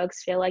lot of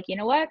folks feel like, you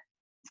know what,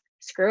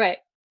 screw it.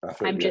 Yeah.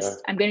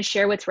 I'm going to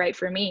share what's right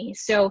for me.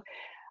 So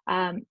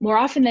more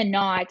often than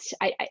not,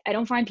 I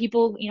don't find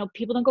people,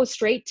 people don't go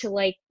straight to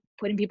like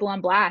putting people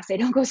on blast. They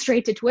don't go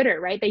straight to Twitter,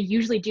 right? They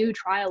usually do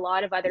try a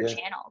lot of other Yeah.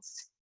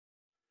 channels.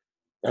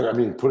 And I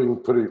mean,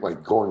 putting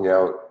like going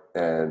out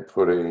and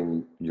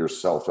putting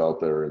yourself out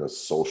there in a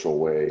social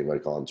way,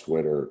 like on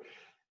Twitter,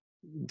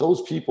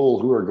 those people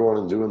who are going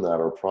and doing that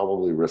are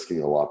probably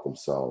risking a lot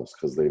themselves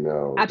because they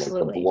know like the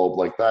Absolutely. blow,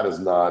 like that is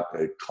not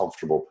a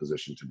comfortable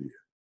position to be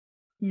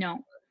in. No,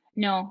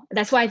 no.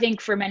 That's why I think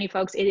for many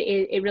folks,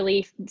 it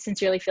really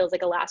sincerely feels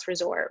like a last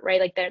resort, right?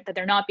 Like that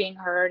they're not being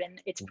heard,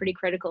 and it's pretty Mhm.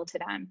 critical to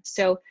them.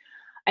 So,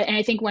 and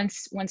I think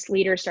once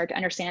leaders start to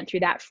understand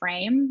through that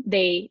frame,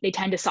 they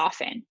tend to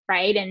soften,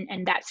 right?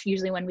 And that's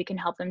usually when we can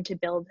help them to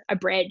build a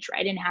bridge,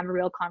 right, and have a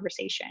real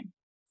conversation.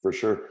 For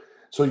sure.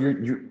 So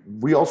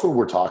we also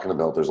were talking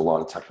about there's a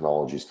lot of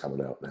technologies coming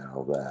out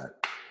now that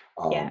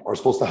Yeah. are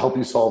supposed to help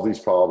you solve these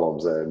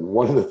problems. And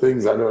one of the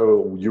things I know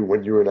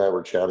when you and I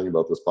were chatting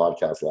about this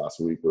podcast last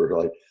week, we were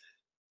like,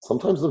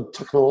 sometimes the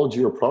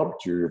technology or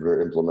product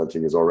you're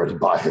implementing is already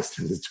biased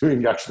and is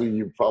doing actually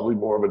you probably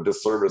more of a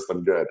disservice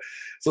than good.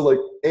 So like,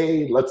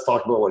 let's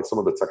talk about like some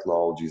of the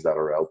technologies that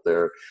are out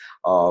there.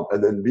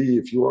 And then B,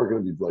 if you are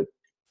going to be like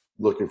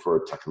looking for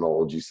a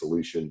technology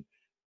solution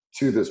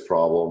to this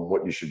problem,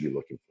 what you should be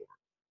looking for.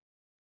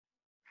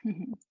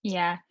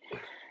 Yeah.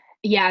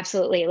 Yeah,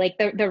 absolutely. Like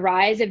the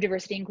rise of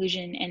diversity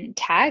inclusion in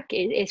tech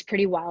is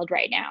pretty wild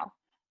right now.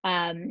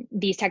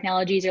 These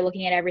technologies are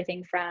looking at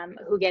everything from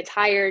who gets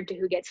hired to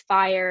who gets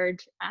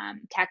fired.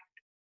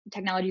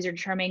 Technologies are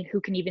determining who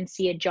can even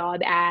see a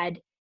job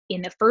ad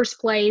in the first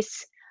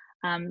place.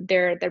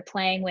 They're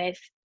playing with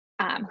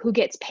who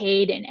gets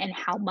paid and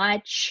how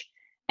much,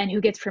 and who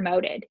gets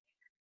promoted.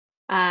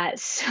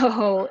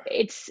 So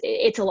it's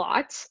a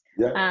lot.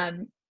 Yeah.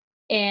 Um,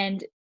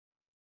 and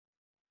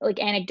like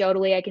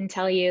anecdotally, I can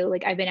tell you,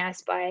 like I've been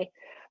asked by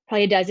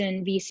probably a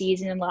dozen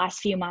VCs in the last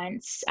few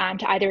months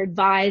to either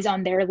advise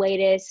on their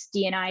latest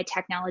D&I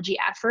technology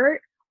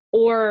effort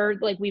or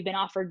like we've been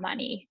offered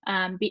money,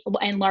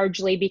 and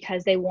largely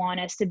because they want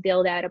us to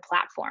build out a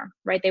platform,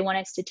 right? They want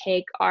us to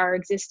take our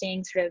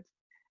existing sort of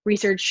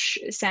research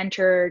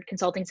centered,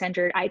 consulting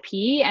centered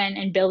IP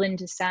and build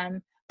into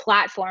some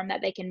platform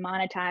that they can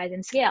monetize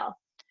and scale.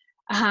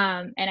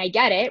 And I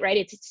get it, right?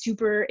 It's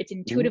Mhm.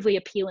 intuitively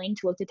appealing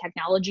to look to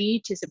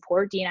technology to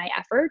support D&I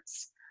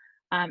efforts,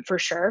 for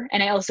sure.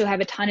 And I also have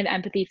a ton of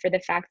empathy for the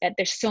fact that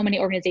there's so many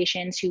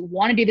organizations who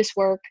want to do this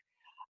work,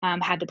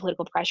 have the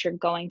political pressure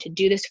going to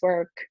do this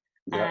work,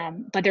 Yeah.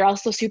 but they're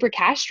also super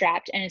cash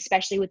strapped, and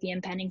especially with the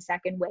impending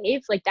second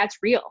wave, like that's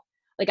real.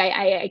 Like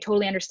I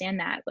totally understand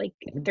that. Like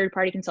Mhm. third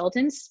party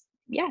consultants,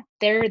 yeah,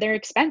 they're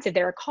expensive.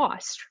 They're a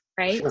cost,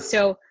 right? Sure.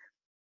 So,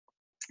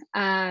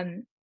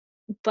 um,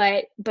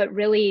 but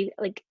really,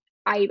 like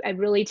I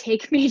really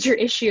take major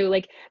issue,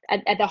 like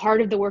at the heart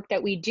of the work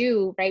that we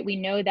do, right? We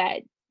know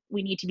that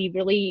we need to be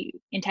really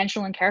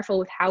intentional and careful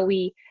with how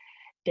we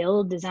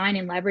build, design,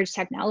 and leverage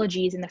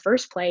technologies in the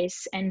first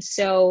place. And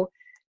so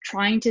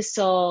trying to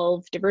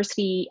solve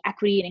diversity,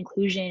 equity, and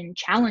inclusion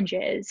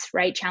challenges,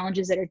 right?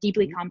 Challenges that are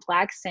deeply Mhm.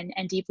 complex and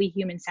deeply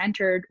human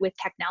centered with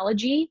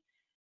technology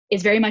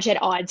is very much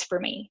at odds for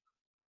me.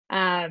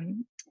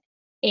 Um,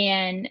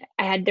 and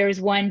there was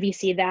one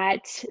VC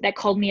that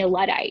called me a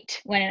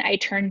Luddite when I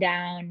turned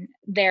down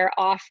their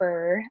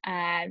offer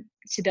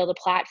to build a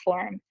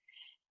platform,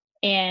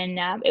 and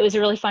it was a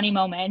really funny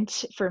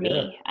moment for Yeah.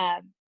 me,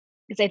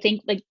 because I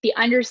think like the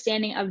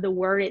understanding of the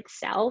word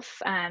itself,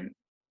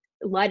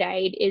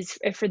 Luddite, is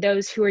for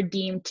those who are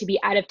deemed to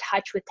be out of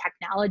touch with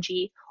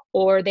technology,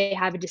 or they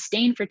have a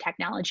disdain for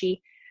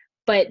technology,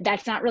 but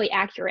that's not really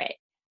accurate.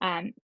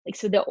 Like,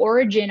 so the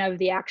origin of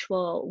the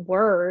actual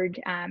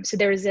word, so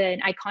there was an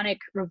iconic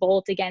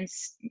revolt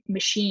against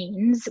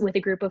machines with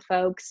a group of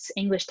folks,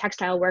 English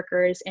textile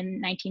workers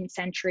in 19th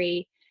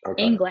century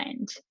Okay.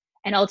 England.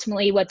 And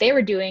ultimately what they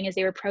were doing is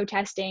they were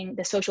protesting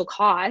the social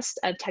cost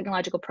of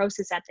technological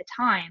process at the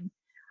time,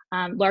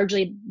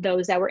 largely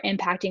those that were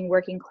impacting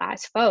working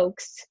class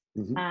folks,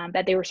 Mhm.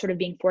 that they were sort of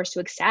being forced to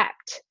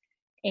accept.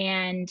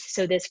 And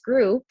so this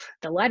group,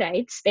 the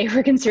Luddites, they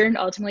were concerned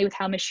ultimately with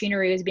how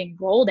machinery was being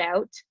rolled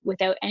out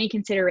without any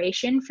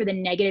consideration for the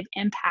negative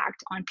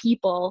impact on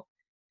people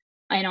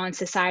and on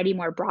society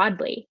more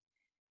broadly.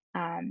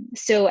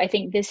 So I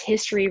think this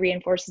history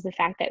reinforces the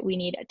fact that we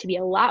need to be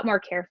a lot more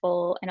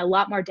careful and a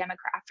lot more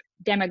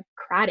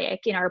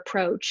democratic in our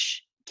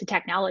approach to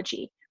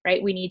technology,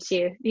 right? We need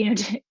to,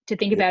 to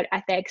think Yeah. about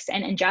ethics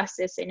and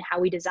justice in how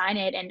we design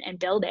it and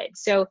build it.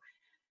 So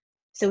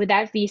with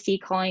that VC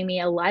calling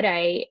me a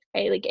Luddite,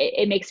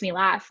 it makes me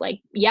laugh.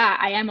 Like, yeah,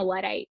 I am a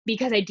Luddite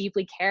because I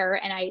deeply care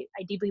and I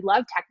deeply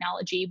love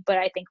technology, but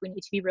I think we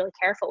need to be really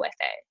careful with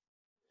it.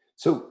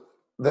 So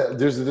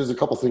there's a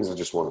couple things I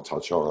just want to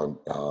touch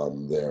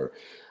on there.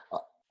 Uh,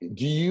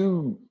 do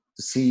you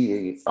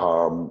see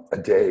a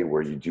day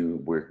where you do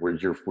where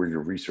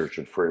your research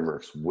and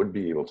frameworks would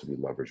be able to be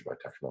leveraged by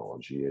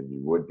technology, and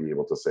you would be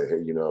able to say,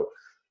 hey,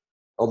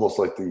 almost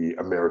like the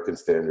American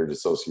Standard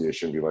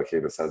Association, be like, hey,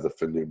 this has the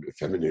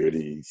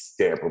femininity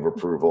stamp of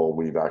approval.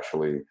 We've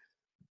actually,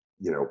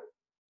 you know,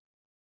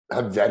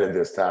 have vetted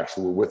this to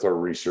actually with our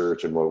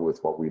research and with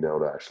what we know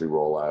to actually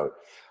roll out.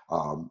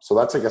 So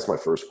that's, I guess, my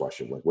first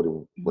question. Like,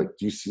 Mhm.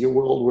 do you see a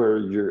world where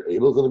you're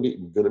able going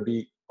to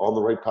be on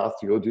the right path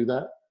to go do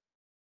that?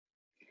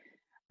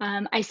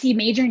 I see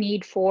major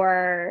need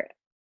for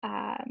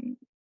um,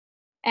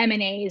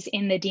 M&As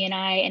in the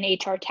D&I and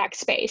HR tech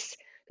space.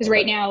 Because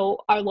right Okay. now,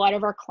 a lot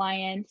of our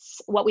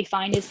clients, what we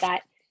find is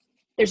that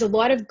there's a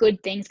lot of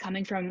good things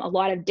coming from a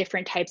lot of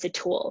different types of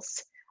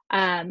tools.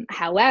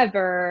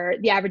 However,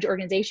 the average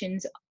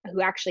organizations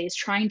who actually is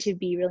trying to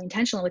be really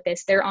intentional with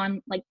this, they're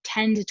on like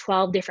 10 to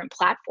 12 different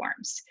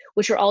platforms,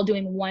 which are all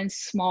doing one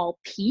small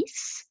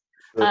piece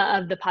Sure.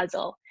 of the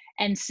puzzle.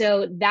 And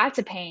so that's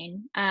a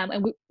pain.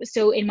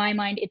 So in my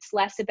mind, it's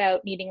less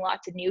about needing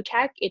lots of new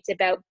tech. It's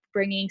about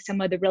bringing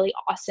some of the really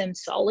awesome,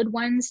 solid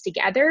ones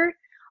together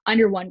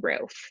under one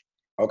roof,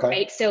 Okay.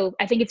 right? So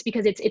I think it's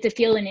because it's a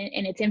field in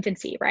its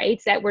infancy, right?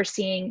 It's that we're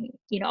seeing,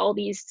 all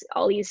these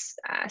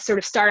sort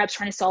of startups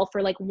trying to solve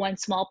for like one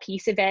small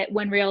piece of it,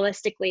 when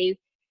realistically,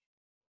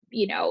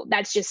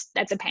 that's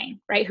a pain,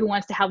 right? Who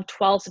wants to have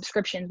 12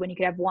 subscriptions when you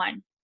could have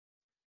one?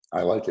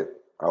 I like it.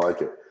 I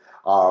like it.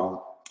 Um,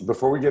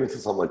 Before we get into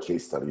some like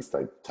case studies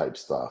type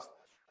stuff,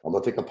 I'm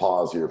gonna take a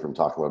pause here from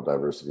talking about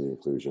diversity and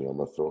inclusion. I'm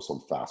gonna throw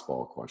some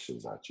fastball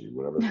questions at you,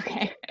 whatever comes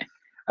Okay.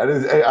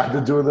 up. Hey, I've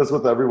been doing this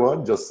with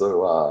everyone just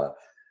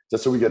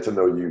so we get to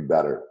know you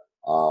better.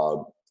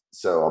 Um,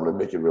 so I'm gonna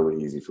make it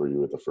really easy for you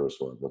with the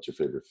first one. What's your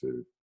favorite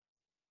food?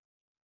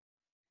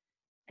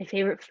 My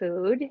favorite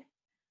food,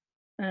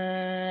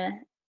 uh,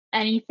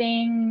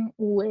 anything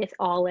with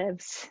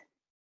olives.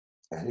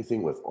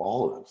 Anything with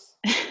olives.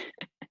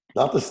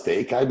 Not the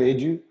steak I made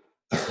you.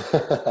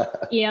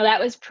 That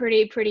was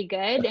pretty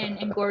good,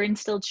 and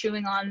Gordon's still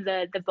chewing on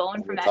the bone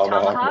On from the that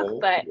tomahawk tomahawk, bowl.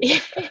 but Yeah.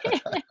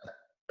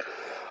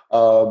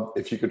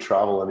 If you could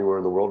travel anywhere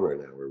in the world right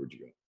now, where would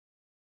you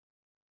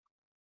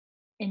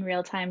in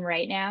real time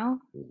right now,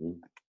 go? Hmm.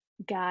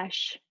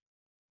 gosh.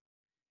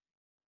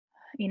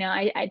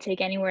 I'd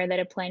take anywhere that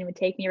a plane would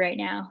take me right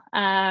now.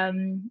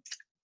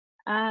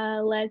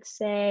 Let's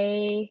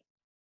say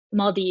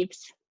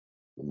Maldives.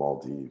 The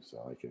Maldives.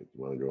 I like it.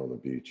 You want to go on the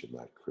beach in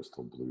that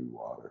crystal blue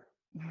water.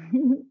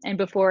 And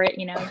before it,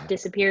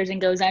 disappears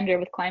and goes under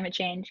with climate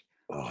change.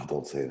 Oh,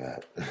 don't say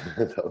that.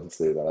 Don't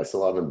say that. I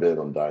still haven't been.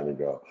 I'm dying to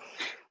go.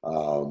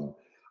 All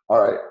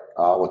right.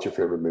 What's your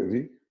favorite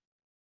movie?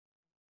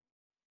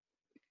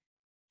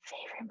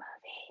 Favorite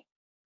movie?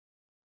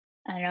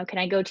 I don't know. Can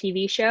I go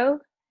TV show?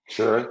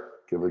 Sure.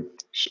 Give a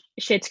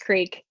Schitt's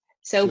Creek.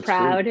 So Schitt's Creek.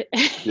 proud.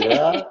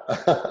 Yeah.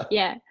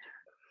 Yeah.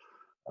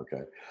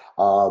 Okay.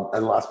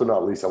 And last but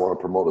not least, I want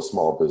to promote a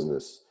small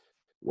business.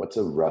 What's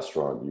a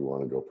restaurant you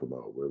want to go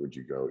promote? Where would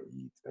you go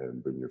eat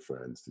and bring your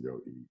friends to go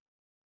eat?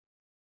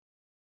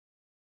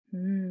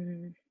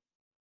 Mm,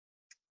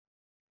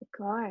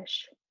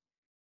 gosh.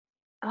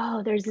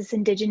 Oh, there's this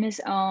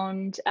indigenous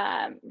owned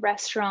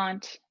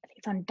restaurant. I think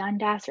it's on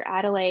Dundas or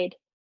Adelaide.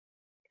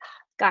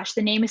 Gosh,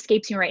 the name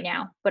escapes me right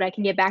now, but I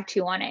can get back to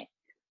you on it.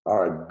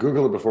 All right.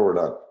 Google it before we're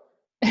done.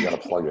 You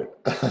got to plug it.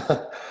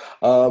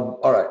 All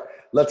right.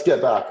 Let's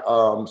get back.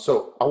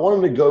 So I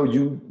wanted to go.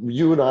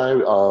 You and I,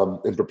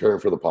 in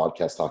preparing for the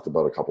podcast, talked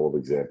about a couple of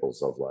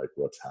examples of like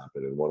what's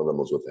happened, and one of them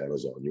was with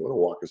Amazon. You want to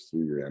walk us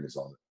through your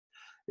Amazon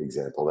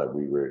example that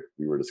we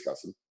were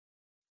discussing?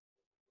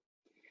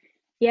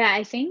 Yeah,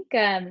 I think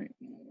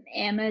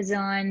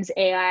Amazon's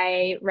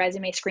AI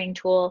resume screening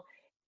tool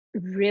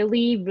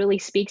really, really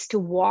speaks to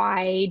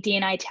why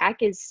D&I tech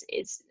is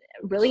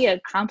really a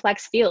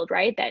complex field,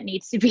 right? That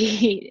needs to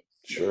be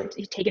Sure.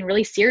 taken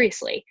really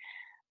seriously.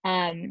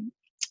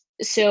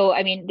 So,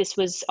 I mean, this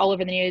was all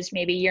over the news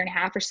maybe a year and a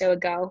half or so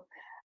ago.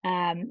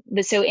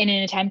 But so, in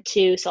an attempt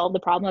to solve the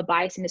problem of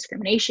bias and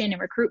discrimination in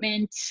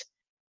recruitment,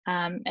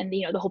 and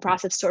the whole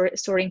process of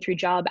sorting through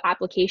job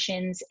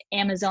applications,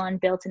 Amazon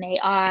built an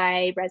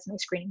AI resume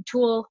screening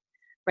tool.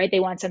 Right,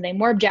 they want something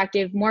more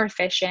objective, more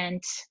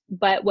efficient.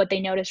 But what they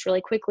noticed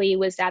really quickly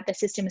was that the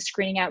system is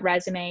screening out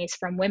resumes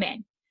from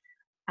women.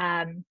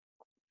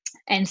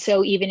 And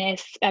so even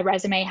if a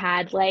resume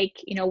had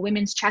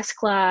women's chess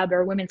club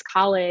or women's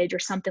college or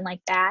something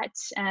like that,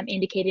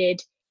 indicated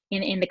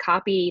in the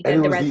copy And it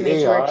that the was the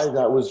resumes were. AI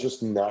that was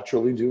just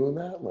naturally doing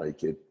that.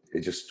 Like it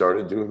just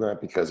started doing that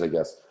because I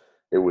guess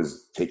it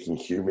was taking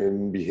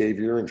human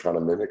behavior and trying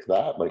to mimic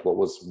that. Like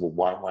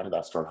why did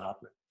that start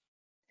happening?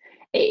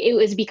 It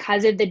was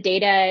because of the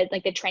data,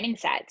 like the training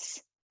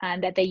sets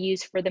that they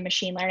use for the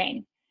machine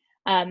learning.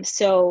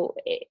 So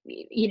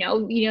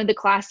the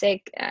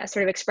classic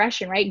sort of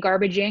expression, right?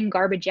 Garbage in,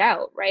 garbage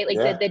out, right? Like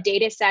Yeah. the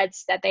data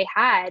sets that they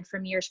had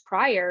from years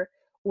prior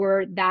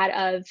were that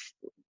of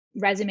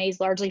resumes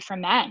largely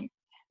from men,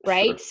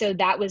 right? Sure. So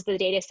that was the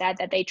data set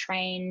that they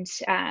trained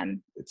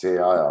It's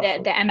AI off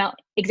of. the ML.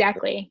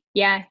 Exactly.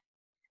 Yeah.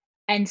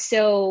 And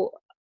so,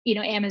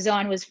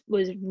 Amazon was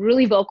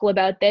really vocal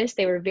about this.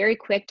 They were very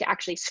quick to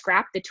actually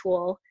scrap the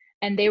tool.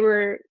 And they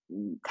were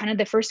kind of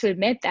the first to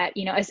admit that,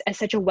 as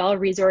such a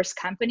well-resourced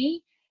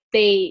company,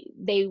 they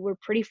were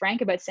pretty frank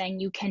about saying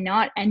you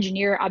cannot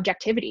engineer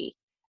objectivity,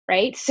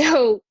 right?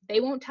 So they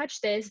won't touch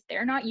this.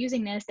 They're not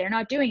using this. They're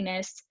not doing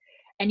this.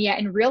 And yet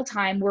in real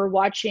time, we're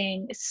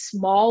watching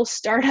small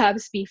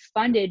startups be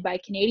funded by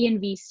Canadian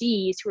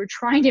VCs who are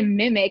trying to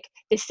mimic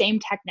the same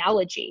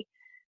technology.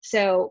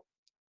 So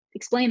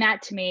explain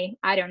that to me.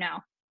 I don't know.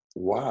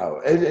 Wow.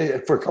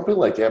 And for a company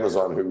like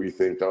Amazon, who we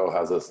think,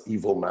 has this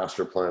evil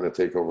master plan to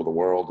take over the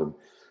world, and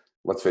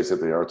let's face it,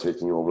 they are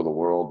taking over the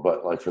world.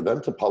 But like for them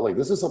to public,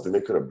 this is something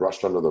they could have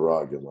brushed under the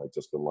rug and like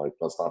just been like,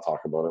 let's not talk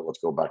about it. Let's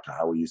go back to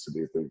how we used to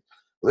do things.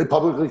 But they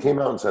publicly came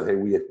out and said, hey,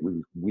 we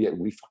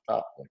fucked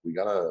up. Like we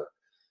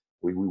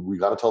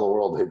gotta tell the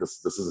world, hey,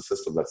 this is a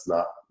system that's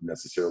not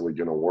necessarily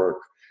going to work.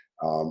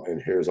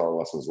 And here's our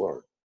lessons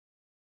learned.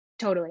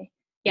 Totally.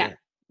 Yeah. Yeah.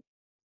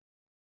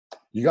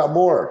 You got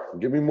more.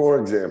 Give me more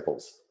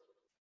examples.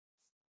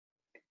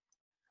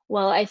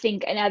 Well, I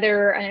think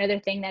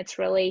another thing that's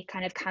really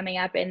kind of coming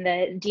up in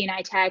the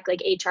D&I tech,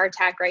 like HR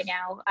tech right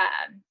now,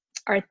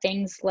 are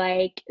things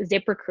like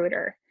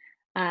ZipRecruiter.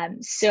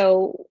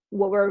 So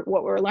what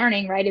we're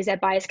learning, right, is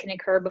that bias can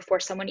occur before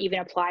someone even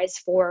applies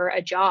for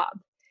a job.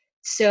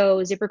 So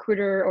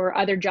ZipRecruiter or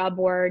other job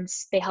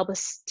boards, they help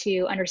us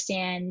to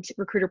understand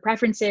recruiter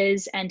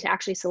preferences and to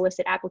actually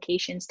solicit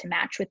applications to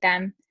match with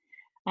them.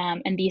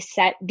 And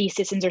these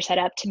systems are set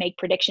up to make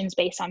predictions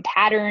based on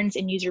patterns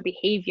and user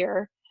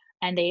behavior,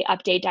 and they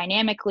update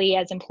dynamically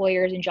as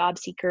employers and job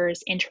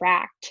seekers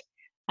interact.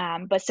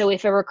 But so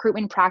if a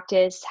recruitment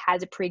practice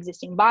has a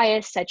pre-existing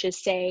bias, such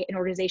as say an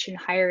organization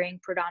hiring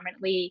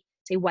predominantly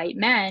say white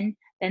men,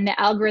 then the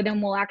algorithm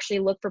will actually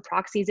look for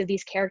proxies of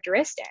these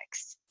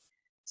characteristics.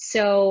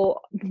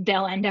 So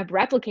they'll end up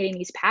replicating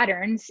these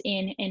patterns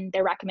in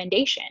their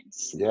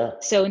recommendations. Yeah.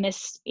 So in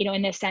this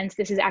sense,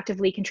 this is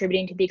actively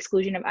contributing to the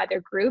exclusion of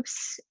other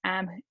groups.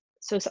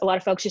 So a lot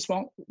of folks just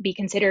won't be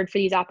considered for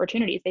these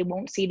opportunities. They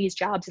won't see these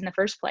jobs in the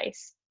first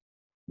place.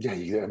 Yeah.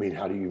 I mean,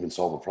 how do you even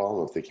solve a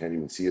problem if they can't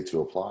even see it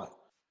to apply?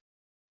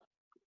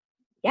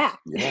 Yeah.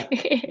 Yeah.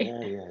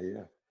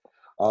 Yeah.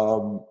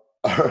 Um,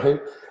 All right.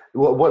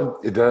 Well,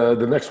 what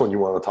the next one you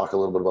want to talk a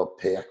little bit about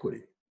pay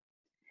equity?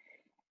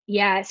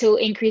 Yeah, so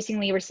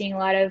increasingly we're seeing a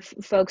lot of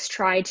folks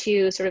try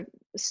to sort of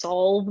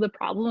solve the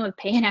problem of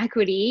pay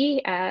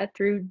inequity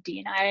through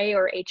D&I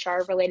or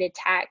HR related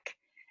tech.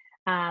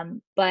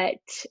 But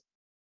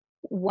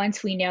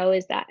once we know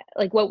is that,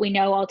 like, what we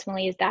know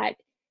ultimately is that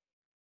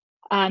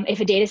if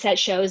a data set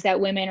shows that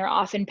women are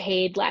often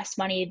paid less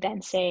money than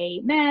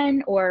say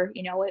men, or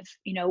if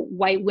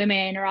white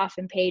women are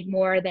often paid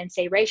more than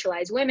say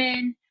racialized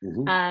women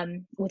Hmm.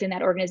 within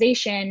that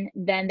organization,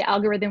 then the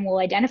algorithm will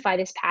identify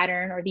this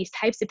pattern or these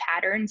types of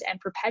patterns and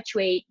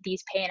perpetuate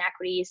these pay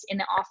inequities in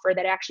the offer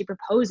that it actually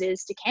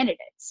proposes to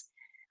candidates.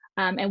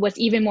 And what's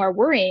even more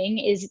worrying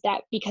is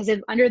that because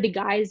of under the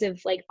guise of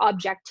like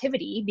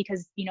objectivity,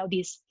 because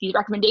these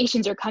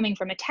recommendations are coming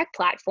from a tech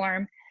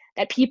platform,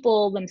 that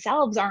people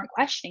themselves aren't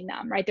questioning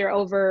them, right?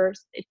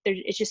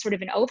 It's just sort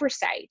of an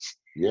oversight,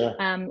 Yeah.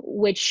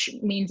 which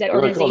means that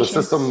You're like, oh, the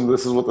organizations system,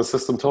 this is what the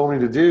system told me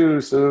to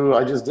do, so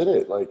I just did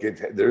it. Like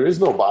there is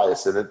no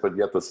bias in it, but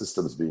yet the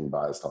system's being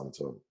biased on its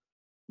own.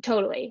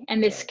 totally,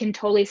 and this Yeah. can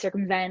totally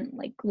circumvent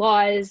like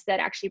laws that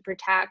actually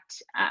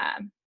protect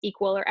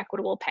equal or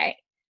equitable pay.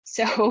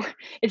 So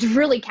it's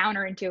really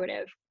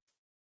counterintuitive.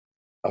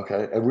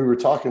 Okay. And we were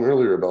talking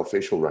earlier about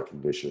facial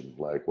recognition.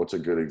 Like, what's a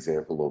good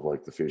example of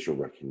like the facial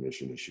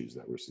recognition issues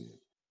that we're seeing?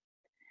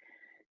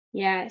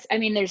 Yes, I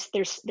mean, there's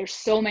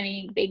so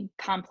many big,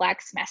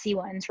 complex, messy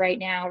ones right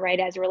now, right,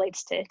 as it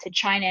relates to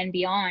China and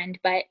beyond.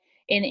 But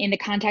in the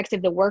context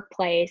of the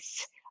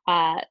workplace,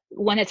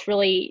 one that's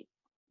really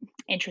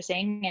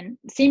interesting and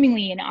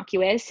seemingly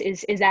innocuous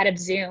is that of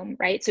Zoom,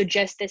 right? So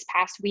just this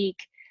past week,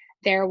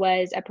 there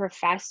was a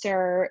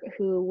professor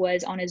who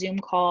was on a Zoom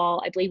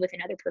call, I believe, with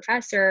another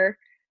professor,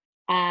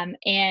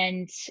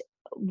 and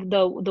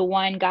the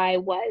one guy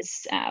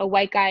was a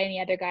white guy and the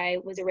other guy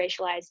was a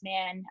racialized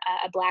man,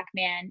 a black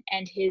man,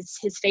 and his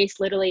face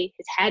literally,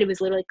 his head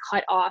was literally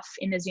cut off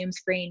in the Zoom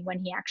screen when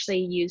he actually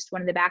used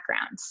one of the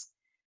backgrounds.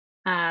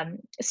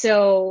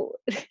 So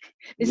this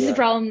is a Yeah,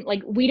 problem.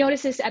 Like, we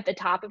noticed this at the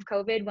top of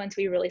COVID once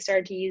we really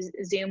started to use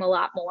Zoom a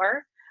lot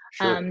more.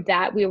 sure.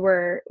 That we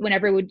were,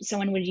 whenever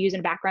someone would use in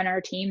a background on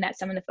our team, that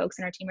some of the folks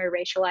in our team were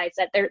racialized,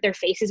 that their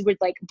faces would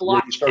like Yeah, you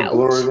blotch start out.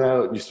 blurring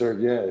out. You start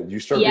Yeah,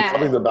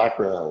 becoming the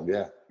background.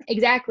 Yeah.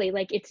 exactly.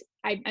 Like,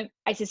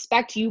 I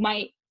suspect you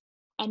might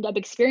end up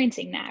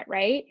experiencing that,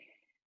 right?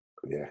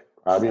 Yeah.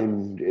 I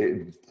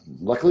mean,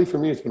 luckily for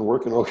me, it's been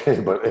working okay,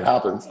 but it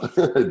happens.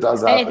 It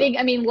does And I happen think,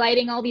 I mean,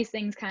 lighting, all these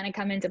things kind of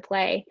come into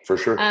play. for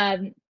sure.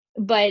 Um,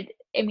 but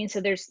I mean, so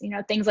there's,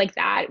 things like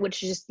that, which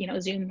just,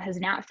 Zoom has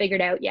not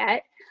figured out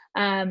yet.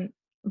 Um,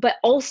 but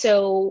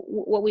also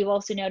what we've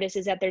also noticed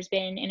is that there's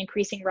been an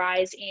increasing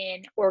rise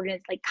in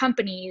like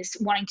companies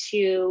wanting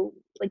to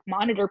like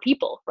monitor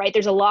people, right?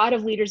 There's a lot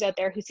of leaders out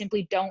there who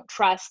simply don't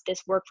trust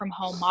this work from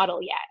home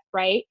model yet,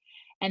 right?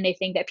 And they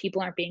think that people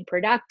aren't being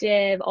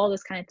productive, all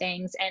those kind of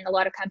things. And a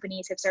lot of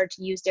companies have started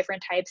to use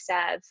different types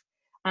of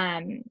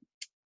um,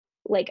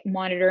 like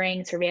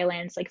monitoring,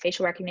 surveillance, like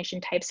facial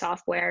recognition type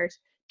softwares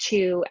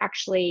to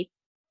actually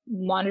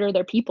monitor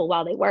their people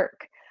while they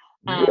work.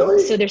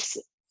 Really? So there's,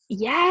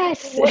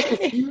 yes. What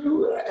if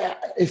you,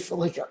 if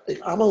like,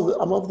 I'm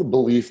of the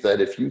belief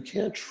that if you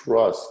can't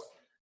trust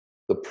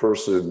the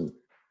person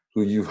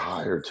who you've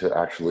hired to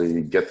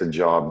actually get the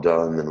job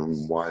done, then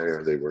why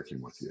are they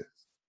working with you?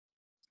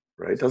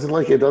 Right?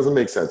 It doesn't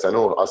make sense. I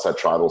know us at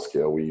Tribal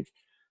Scale,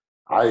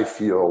 I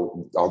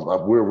feel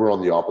we're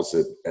on the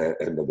opposite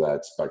end of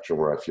that spectrum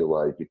where I feel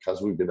like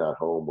because we've been at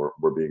home,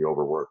 we're being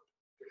overworked.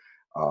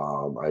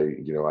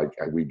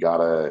 We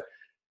gotta,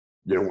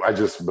 I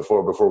just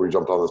before we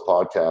jumped on this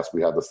podcast,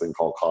 we had this thing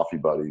called Coffee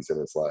Buddies,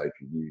 and it's like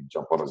you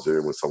jump on a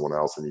Zoom with someone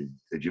else, and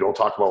you don't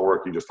talk about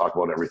work, you just talk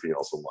about everything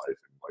else in life.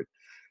 And like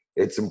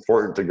it's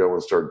important to go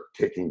and start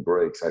taking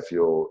breaks. I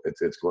feel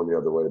it's going the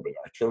other way, but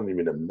I can't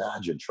even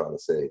imagine trying to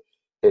say,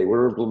 "Hey,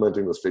 we're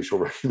implementing this facial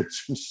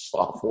recognition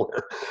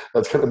software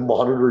that's going to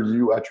monitor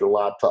you at your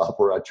laptop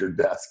or at your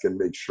desk and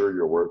make sure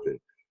you're working."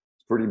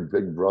 It's pretty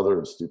big brother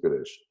and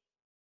stupidish.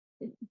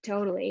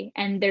 Totally.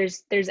 And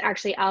there's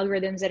actually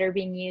algorithms that are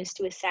being used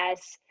to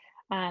assess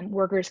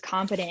workers'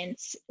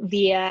 competence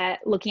via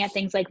looking at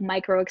things like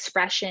micro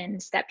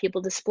expressions that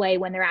people display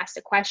when they're asked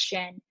a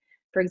question,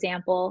 for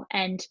example.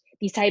 And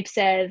these types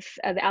of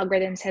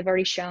algorithms have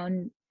already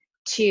shown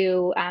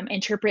to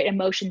interpret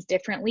emotions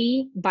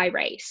differently by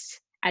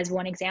race, as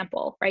one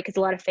example, right? Because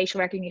a lot of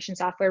facial recognition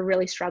software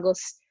really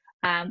struggles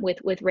with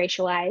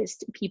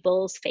racialized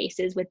people's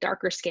faces with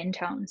darker skin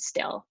tones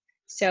still.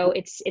 So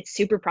it's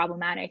super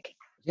problematic.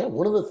 Yeah,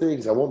 one of the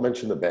things I won't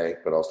mention the bank,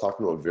 but I was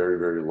talking to a very,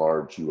 very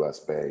large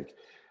US bank.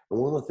 And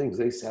one of the things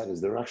they said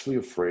is they're actually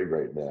afraid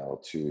right now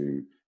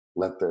to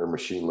let their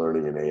machine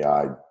learning and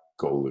AI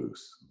go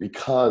loose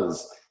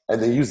because,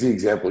 and they use the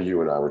example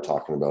you and I were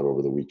talking about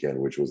over the weekend,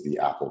 which was the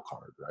Apple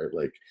card, right?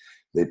 Like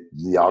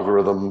the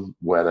algorithm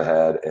went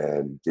ahead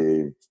and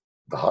gave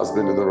the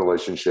husband in the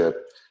relationship,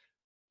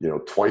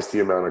 twice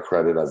the amount of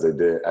credit as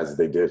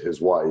they did his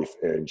wife,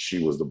 and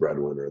she was the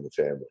breadwinner in the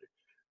family.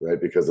 right?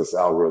 Because this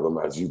algorithm,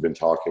 as you've been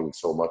talking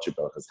so much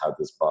about, has had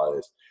this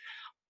bias.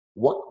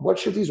 What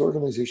should these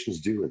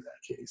organizations do in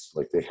that case?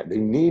 Like they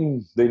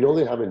know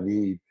they have a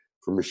need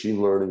for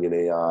machine learning and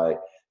AI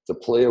to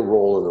play a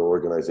role in their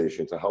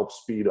organization to help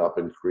speed up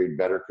and create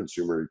better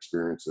consumer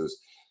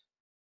experiences.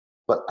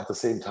 But at the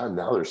same time,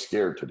 now they're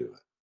scared to do it.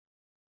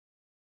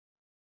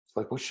 It's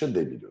like, what should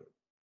they be doing?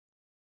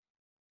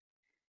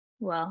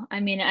 Well, I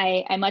mean,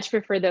 I much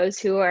prefer those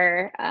who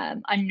are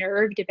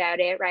unnerved about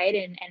it, right?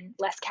 And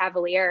less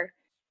cavalier.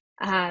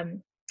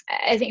 Um,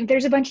 I think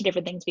there's a bunch of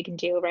different things we can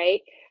do,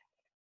 right?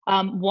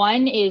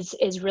 One is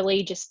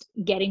really just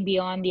getting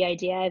beyond the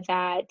idea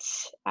that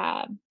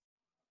um,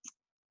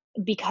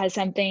 because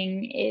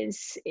something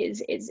is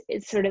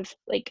sort of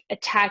like a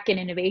tech and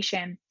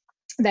innovation,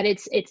 that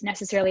it's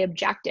necessarily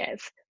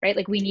objective, right?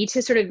 Like we need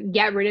to sort of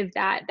get rid of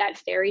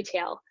that fairy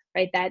tale,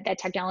 right? That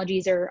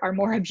technologies are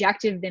more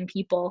objective than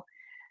people,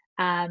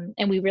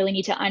 and we really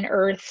need to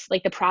unearth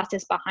like the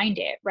process behind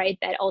it, right?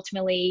 That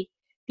ultimately,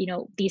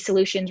 these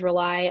solutions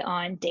rely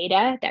on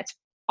data that's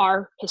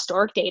our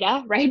historic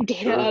data, right?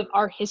 Data of Sure.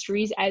 our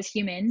histories as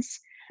humans,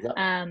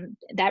 Yeah.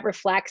 that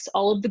reflects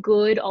all of the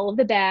good, all of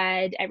the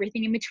bad,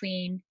 everything in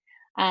between.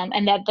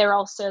 And that they're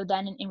also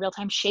then in real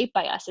time shaped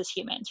by us as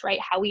humans, right?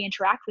 How we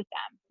interact with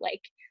them,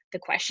 like the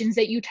questions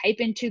that you type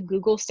into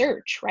Google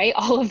search, right?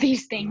 All of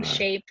these things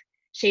Right.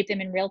 shape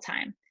them in real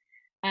time.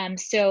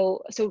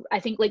 So I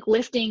think like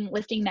lifting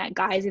that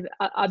guise of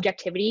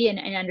objectivity, and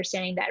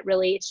understanding that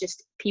really it's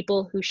just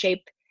people who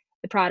shape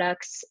the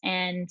products,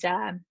 and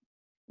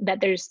that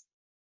there's,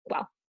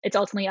 well, it's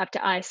ultimately up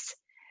to us.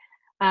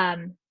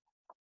 Um,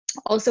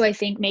 Also, I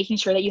think making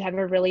sure that you have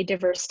a really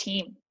diverse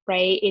team,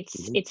 right? it's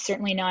Mhm. it's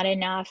certainly not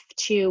enough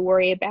to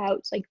worry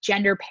about like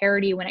gender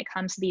parity when it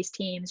comes to these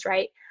teams,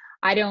 right?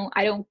 I don't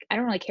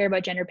really care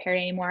about gender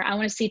parity anymore. I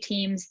want to see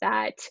teams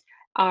that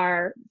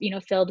are,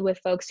 filled with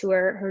folks who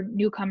are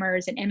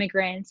newcomers and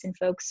immigrants, and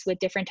folks with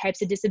different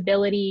types of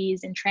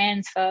disabilities, and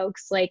trans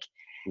folks,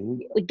 Mhm.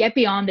 like get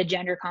beyond the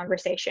gender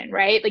conversation,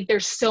 right? Like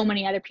there's so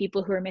many other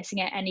people who are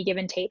missing at any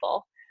given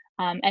table.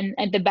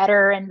 And the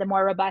better and the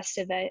more robust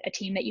of a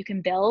team that you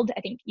can build,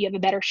 I think you have a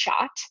better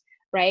shot,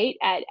 right,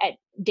 at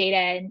data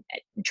and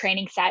at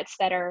training sets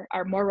that are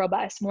more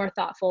robust, more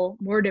thoughtful,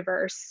 more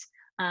diverse.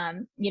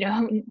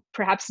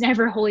 Perhaps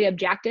never wholly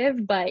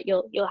objective, but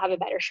you'll have a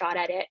better shot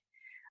at it.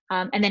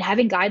 And then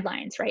having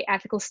guidelines, right,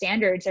 ethical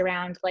standards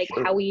around like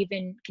how Sure. we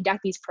even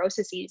conduct these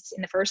processes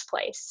in the first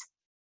place.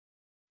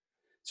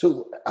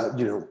 So,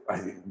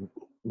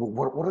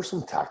 what are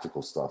some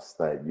tactical stuff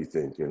that you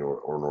think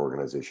or an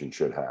organization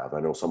should have?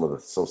 I know some of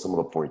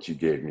the points you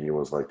gave me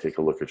was like take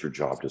a look at your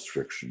job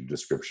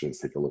descriptions,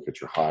 take a look at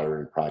your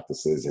hiring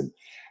practices,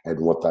 and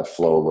what that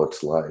flow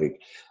looks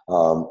like.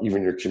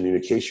 Even your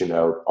communication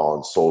out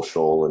on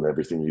social and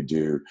everything you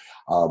do.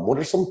 What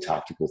are some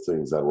tactical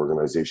things that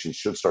organizations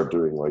should start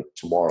doing like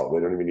tomorrow? They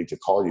don't even need to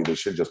call you; they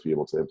should just be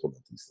able to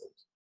implement these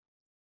things.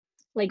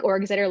 Like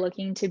orgs that are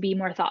looking to be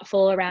more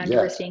thoughtful around Yeah,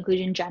 diversity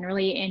inclusion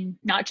generally, in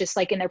not just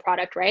like in their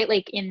product, right?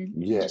 Like in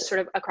yeah, just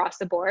sort of across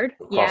the board.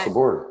 across Yeah. the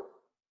board.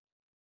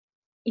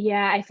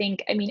 Yeah,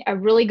 I mean, a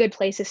really good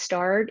place to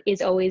start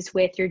is always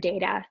with your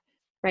data,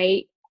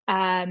 right?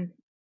 Um,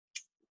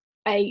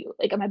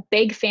 I'm a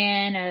big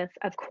fan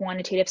of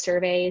quantitative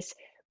surveys,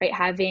 right?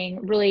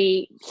 Having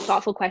really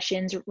thoughtful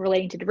questions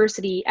relating to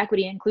diversity,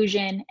 equity, and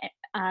inclusion,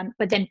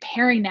 but then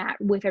pairing that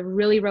with a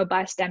really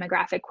robust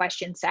demographic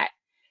question set.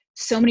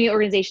 So many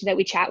organizations that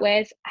we chat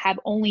with have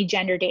only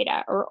gender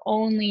data, or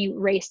only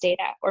race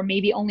data, or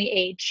maybe only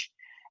age,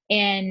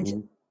 and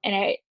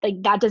Mhm.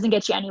 that doesn't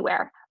get you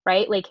anywhere,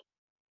 right? Like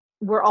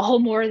we're all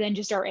more than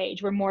just our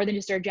age. We're more than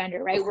just our gender,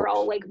 Of right? We're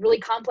all course. like really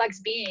complex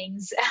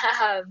beings,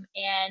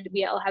 and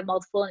we all have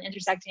multiple and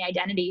intersecting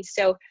identities.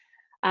 So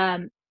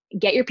um,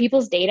 get your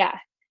people's data,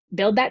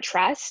 build that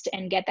trust,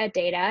 and get that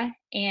data,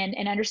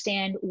 and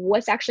understand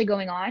what's actually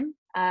going on,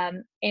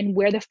 and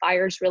where the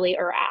fires really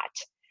are at.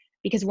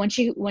 Because once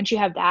you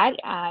have that,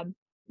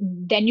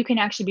 then you can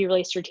actually be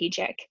really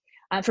strategic.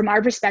 From our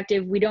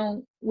perspective, we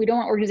don't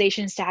want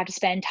organizations to have to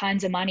spend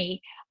tons of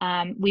money.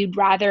 We'd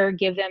rather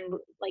give them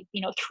like,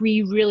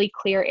 three really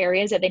clear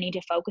areas that they need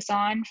to focus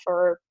on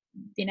for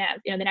the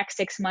next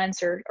 6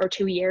 months or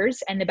 2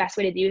 years. And the best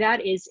way to do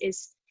that is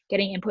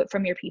getting input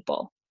from your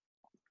people.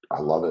 I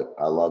love it.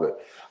 I love it.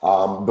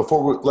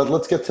 Before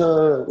let's get to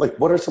like,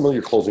 what are some of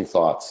your closing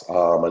thoughts? I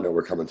know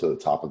we're coming to the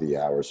top of the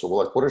hour, so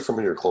like, what are some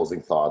of your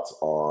closing thoughts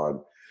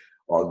on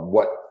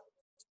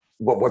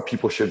what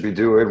people should be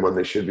doing when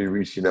they should be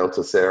reaching out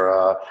to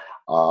Sarah?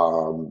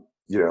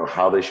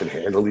 How they should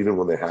handle even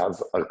when they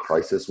have a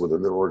crisis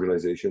within their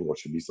organization. What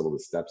should be some of the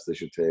steps they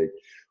should take?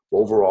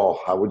 Overall,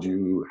 how would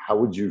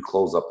you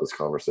close up this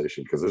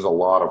conversation? Because there's a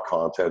lot of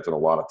content and a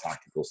lot of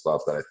tactical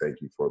stuff that I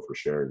thank you for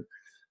sharing.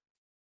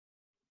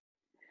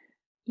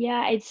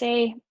 Yeah, I'd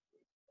say,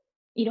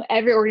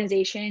 every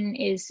organization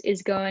is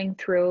going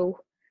through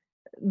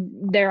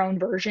their own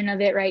version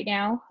of it right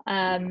now.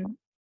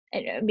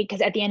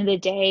 Because at the end of the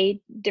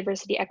day,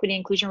 diversity, equity,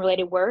 inclusion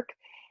related work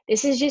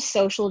this is just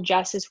social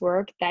justice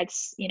work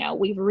that's,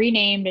 we've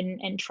renamed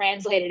and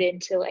translated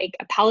into like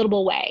a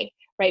palatable way,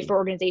 right, for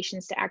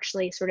organizations to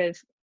actually sort of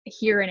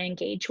hear and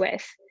engage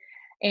with.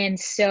 And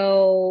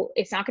so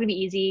it's not going to be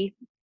easy.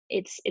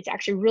 It's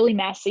actually really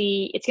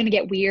messy. It's going to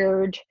get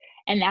weird,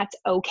 and that's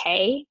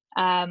okay.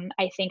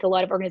 I think a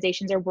lot of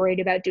organizations are worried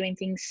about doing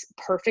things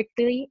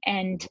perfectly,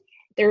 and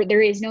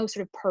there is no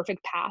sort of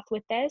perfect path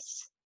with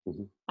this.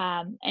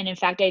 And in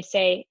fact, I'd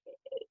say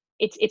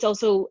it's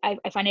also, I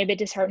find it a bit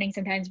disheartening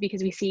sometimes,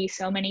 because we see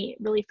so many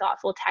really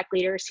thoughtful tech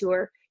leaders who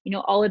are,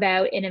 all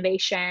about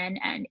innovation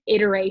and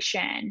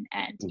iteration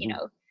and,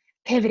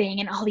 pivoting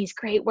and all these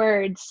great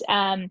words.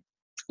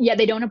 Yeah,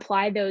 they don't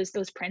apply those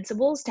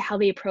principles to how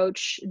they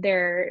approach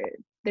their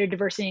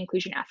diversity and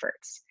inclusion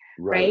efforts,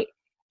 right?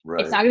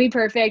 Right. It's not gonna be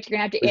perfect. You're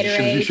gonna have to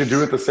iterate. You should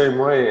do it the same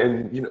way.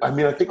 And I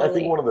think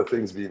Totally. one of the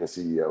things being a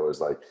CEO is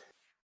like,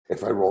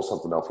 if I roll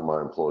something out for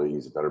my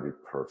employees, it better be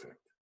perfect,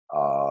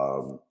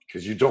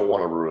 because you don't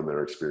want to ruin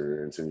their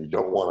experience, and you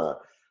don't want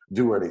to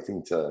do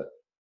anything to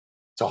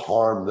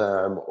harm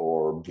them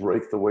or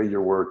break the way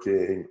you're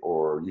working,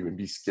 or even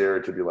be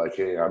scared to be like,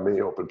 hey, I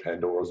may open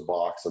Pandora's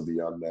box of the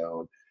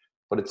unknown.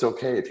 But it's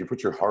okay if you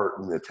put your heart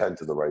and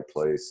intent in the right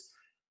place.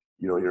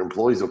 Your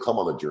employees will come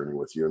on the journey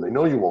with you, and they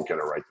know you won't get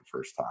it right the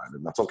first time,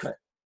 and that's okay.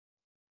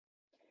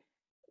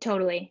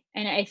 Totally.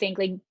 And I think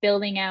like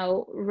building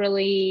out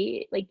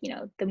really like,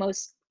 the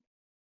most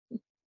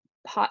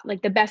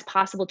like the best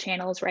possible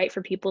channels, right,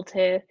 for people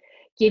to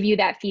give you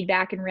that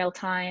feedback in real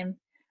time.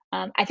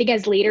 I think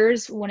as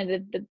leaders, one of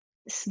the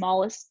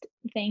smallest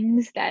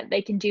things that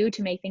they can do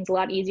to make things a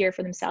lot easier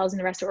for themselves and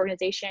the rest of the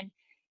organization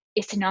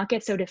is to not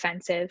get so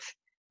defensive,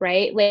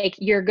 right? Like,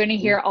 you're going to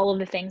hear all of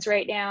the things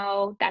right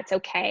now. That's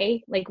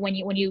okay. Like when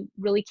you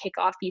really kick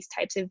off these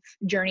types of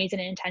journeys in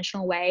an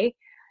intentional way,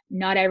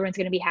 not everyone's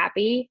going to be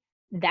happy.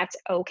 That's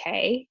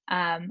okay.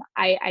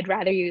 I'd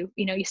rather you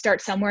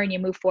start somewhere and you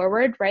move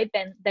forward, right?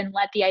 Than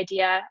let the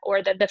idea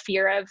or the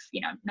fear of,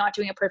 not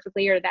doing it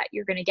perfectly, or that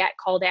you're going to get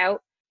called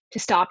out, to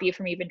stop you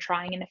from even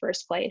trying in the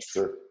first place.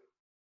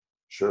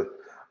 Sure.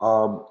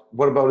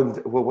 What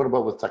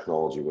about with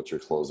technology? What's your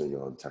closing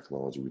on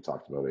technology? We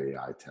talked about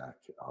AI tech.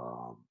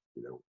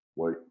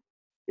 What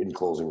in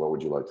closing, what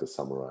would you like to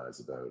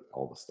summarize about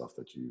all the stuff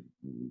that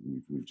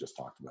we've just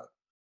talked about?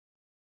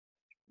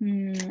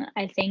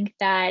 I think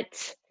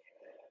that,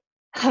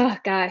 oh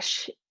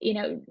gosh,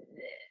 an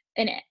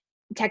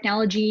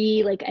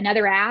technology, like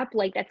another app,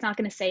 like that's not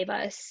going to save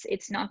us.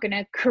 It's not going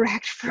to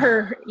correct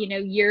for,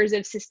 years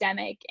of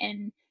systemic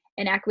and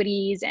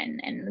inequities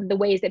and the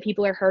ways that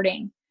people are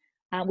hurting.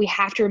 We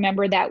have to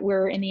remember that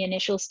we're in the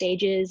initial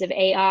stages of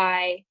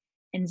AI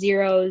and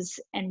zeros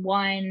and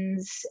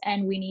ones,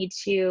 and we need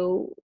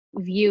to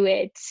view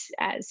it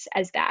as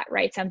that,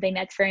 right? Something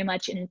that's very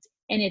much in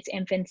its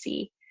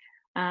infancy.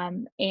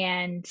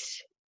 And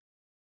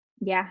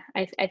yeah,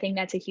 I think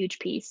that's a huge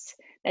piece,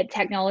 that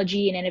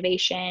technology and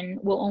innovation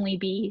will only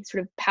be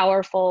sort of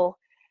powerful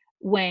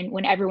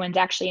when everyone's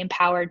actually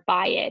empowered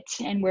by it.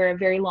 And we're a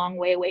very long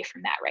way away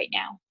from that right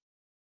now.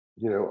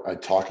 I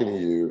talking to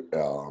you,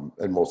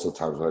 and most of the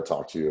times when I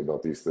talk to you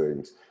about these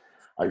things,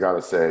 I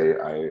gotta say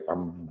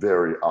I'm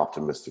very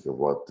optimistic of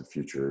what the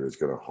future is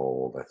going to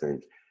hold. I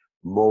think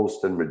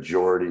most and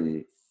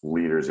majority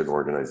leaders in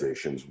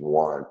organizations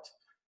want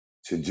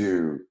to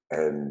do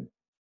and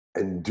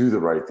do the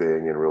right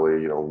thing, and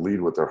really, lead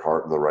with their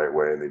heart in the right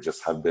way. And they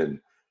just have been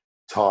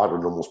taught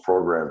and almost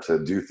programmed to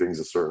do things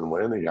a certain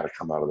way, and they got to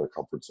come out of their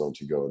comfort zone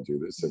to go and do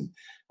this. And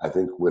I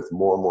think with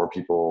more and more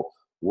people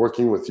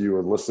working with you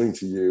and listening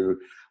to you,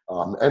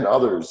 and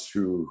others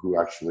who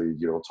actually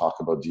talk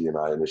about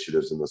D&I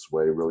initiatives in this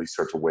way, really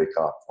start to wake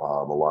up a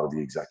lot of the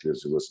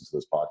executives who listen to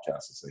this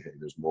podcast and say, hey,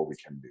 there's more we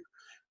can do,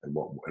 and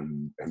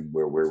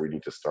where we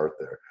need to start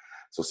there.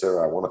 So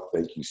Sarah, I want to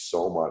thank you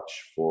so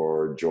much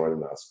for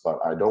joining us, but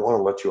I don't want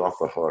to let you off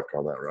the hook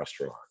on that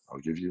restaurant. I'll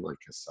give you like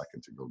a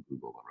second to go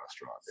Google the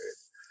restaurant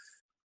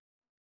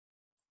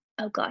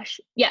Oh gosh.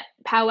 Yeah.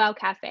 Powwow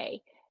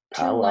Cafe,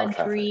 Powwow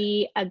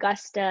 213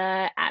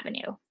 Augusta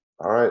Avenue.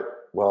 All right.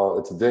 Well,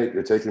 it's a date.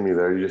 You're taking me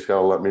there. You just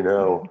got to let me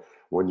know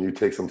when you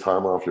take some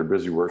time off your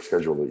busy work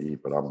schedule to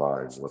eat, but I'm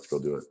buying. Let's go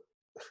do it.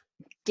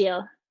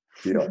 Deal.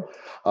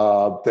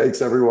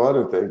 Thanks, everyone.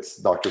 And thanks,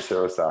 Dr.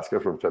 Sarah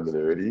Saska from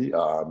Feminuity.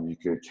 You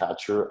can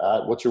catch her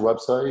at, what's your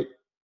website?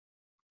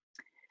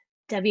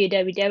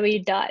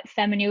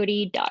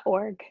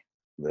 www.feminuity.org.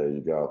 There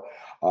you go.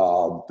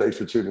 Thanks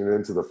for tuning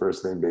in to the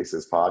First Name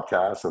Basis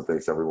podcast. And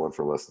thanks, everyone,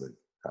 for listening.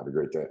 Have a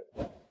great day.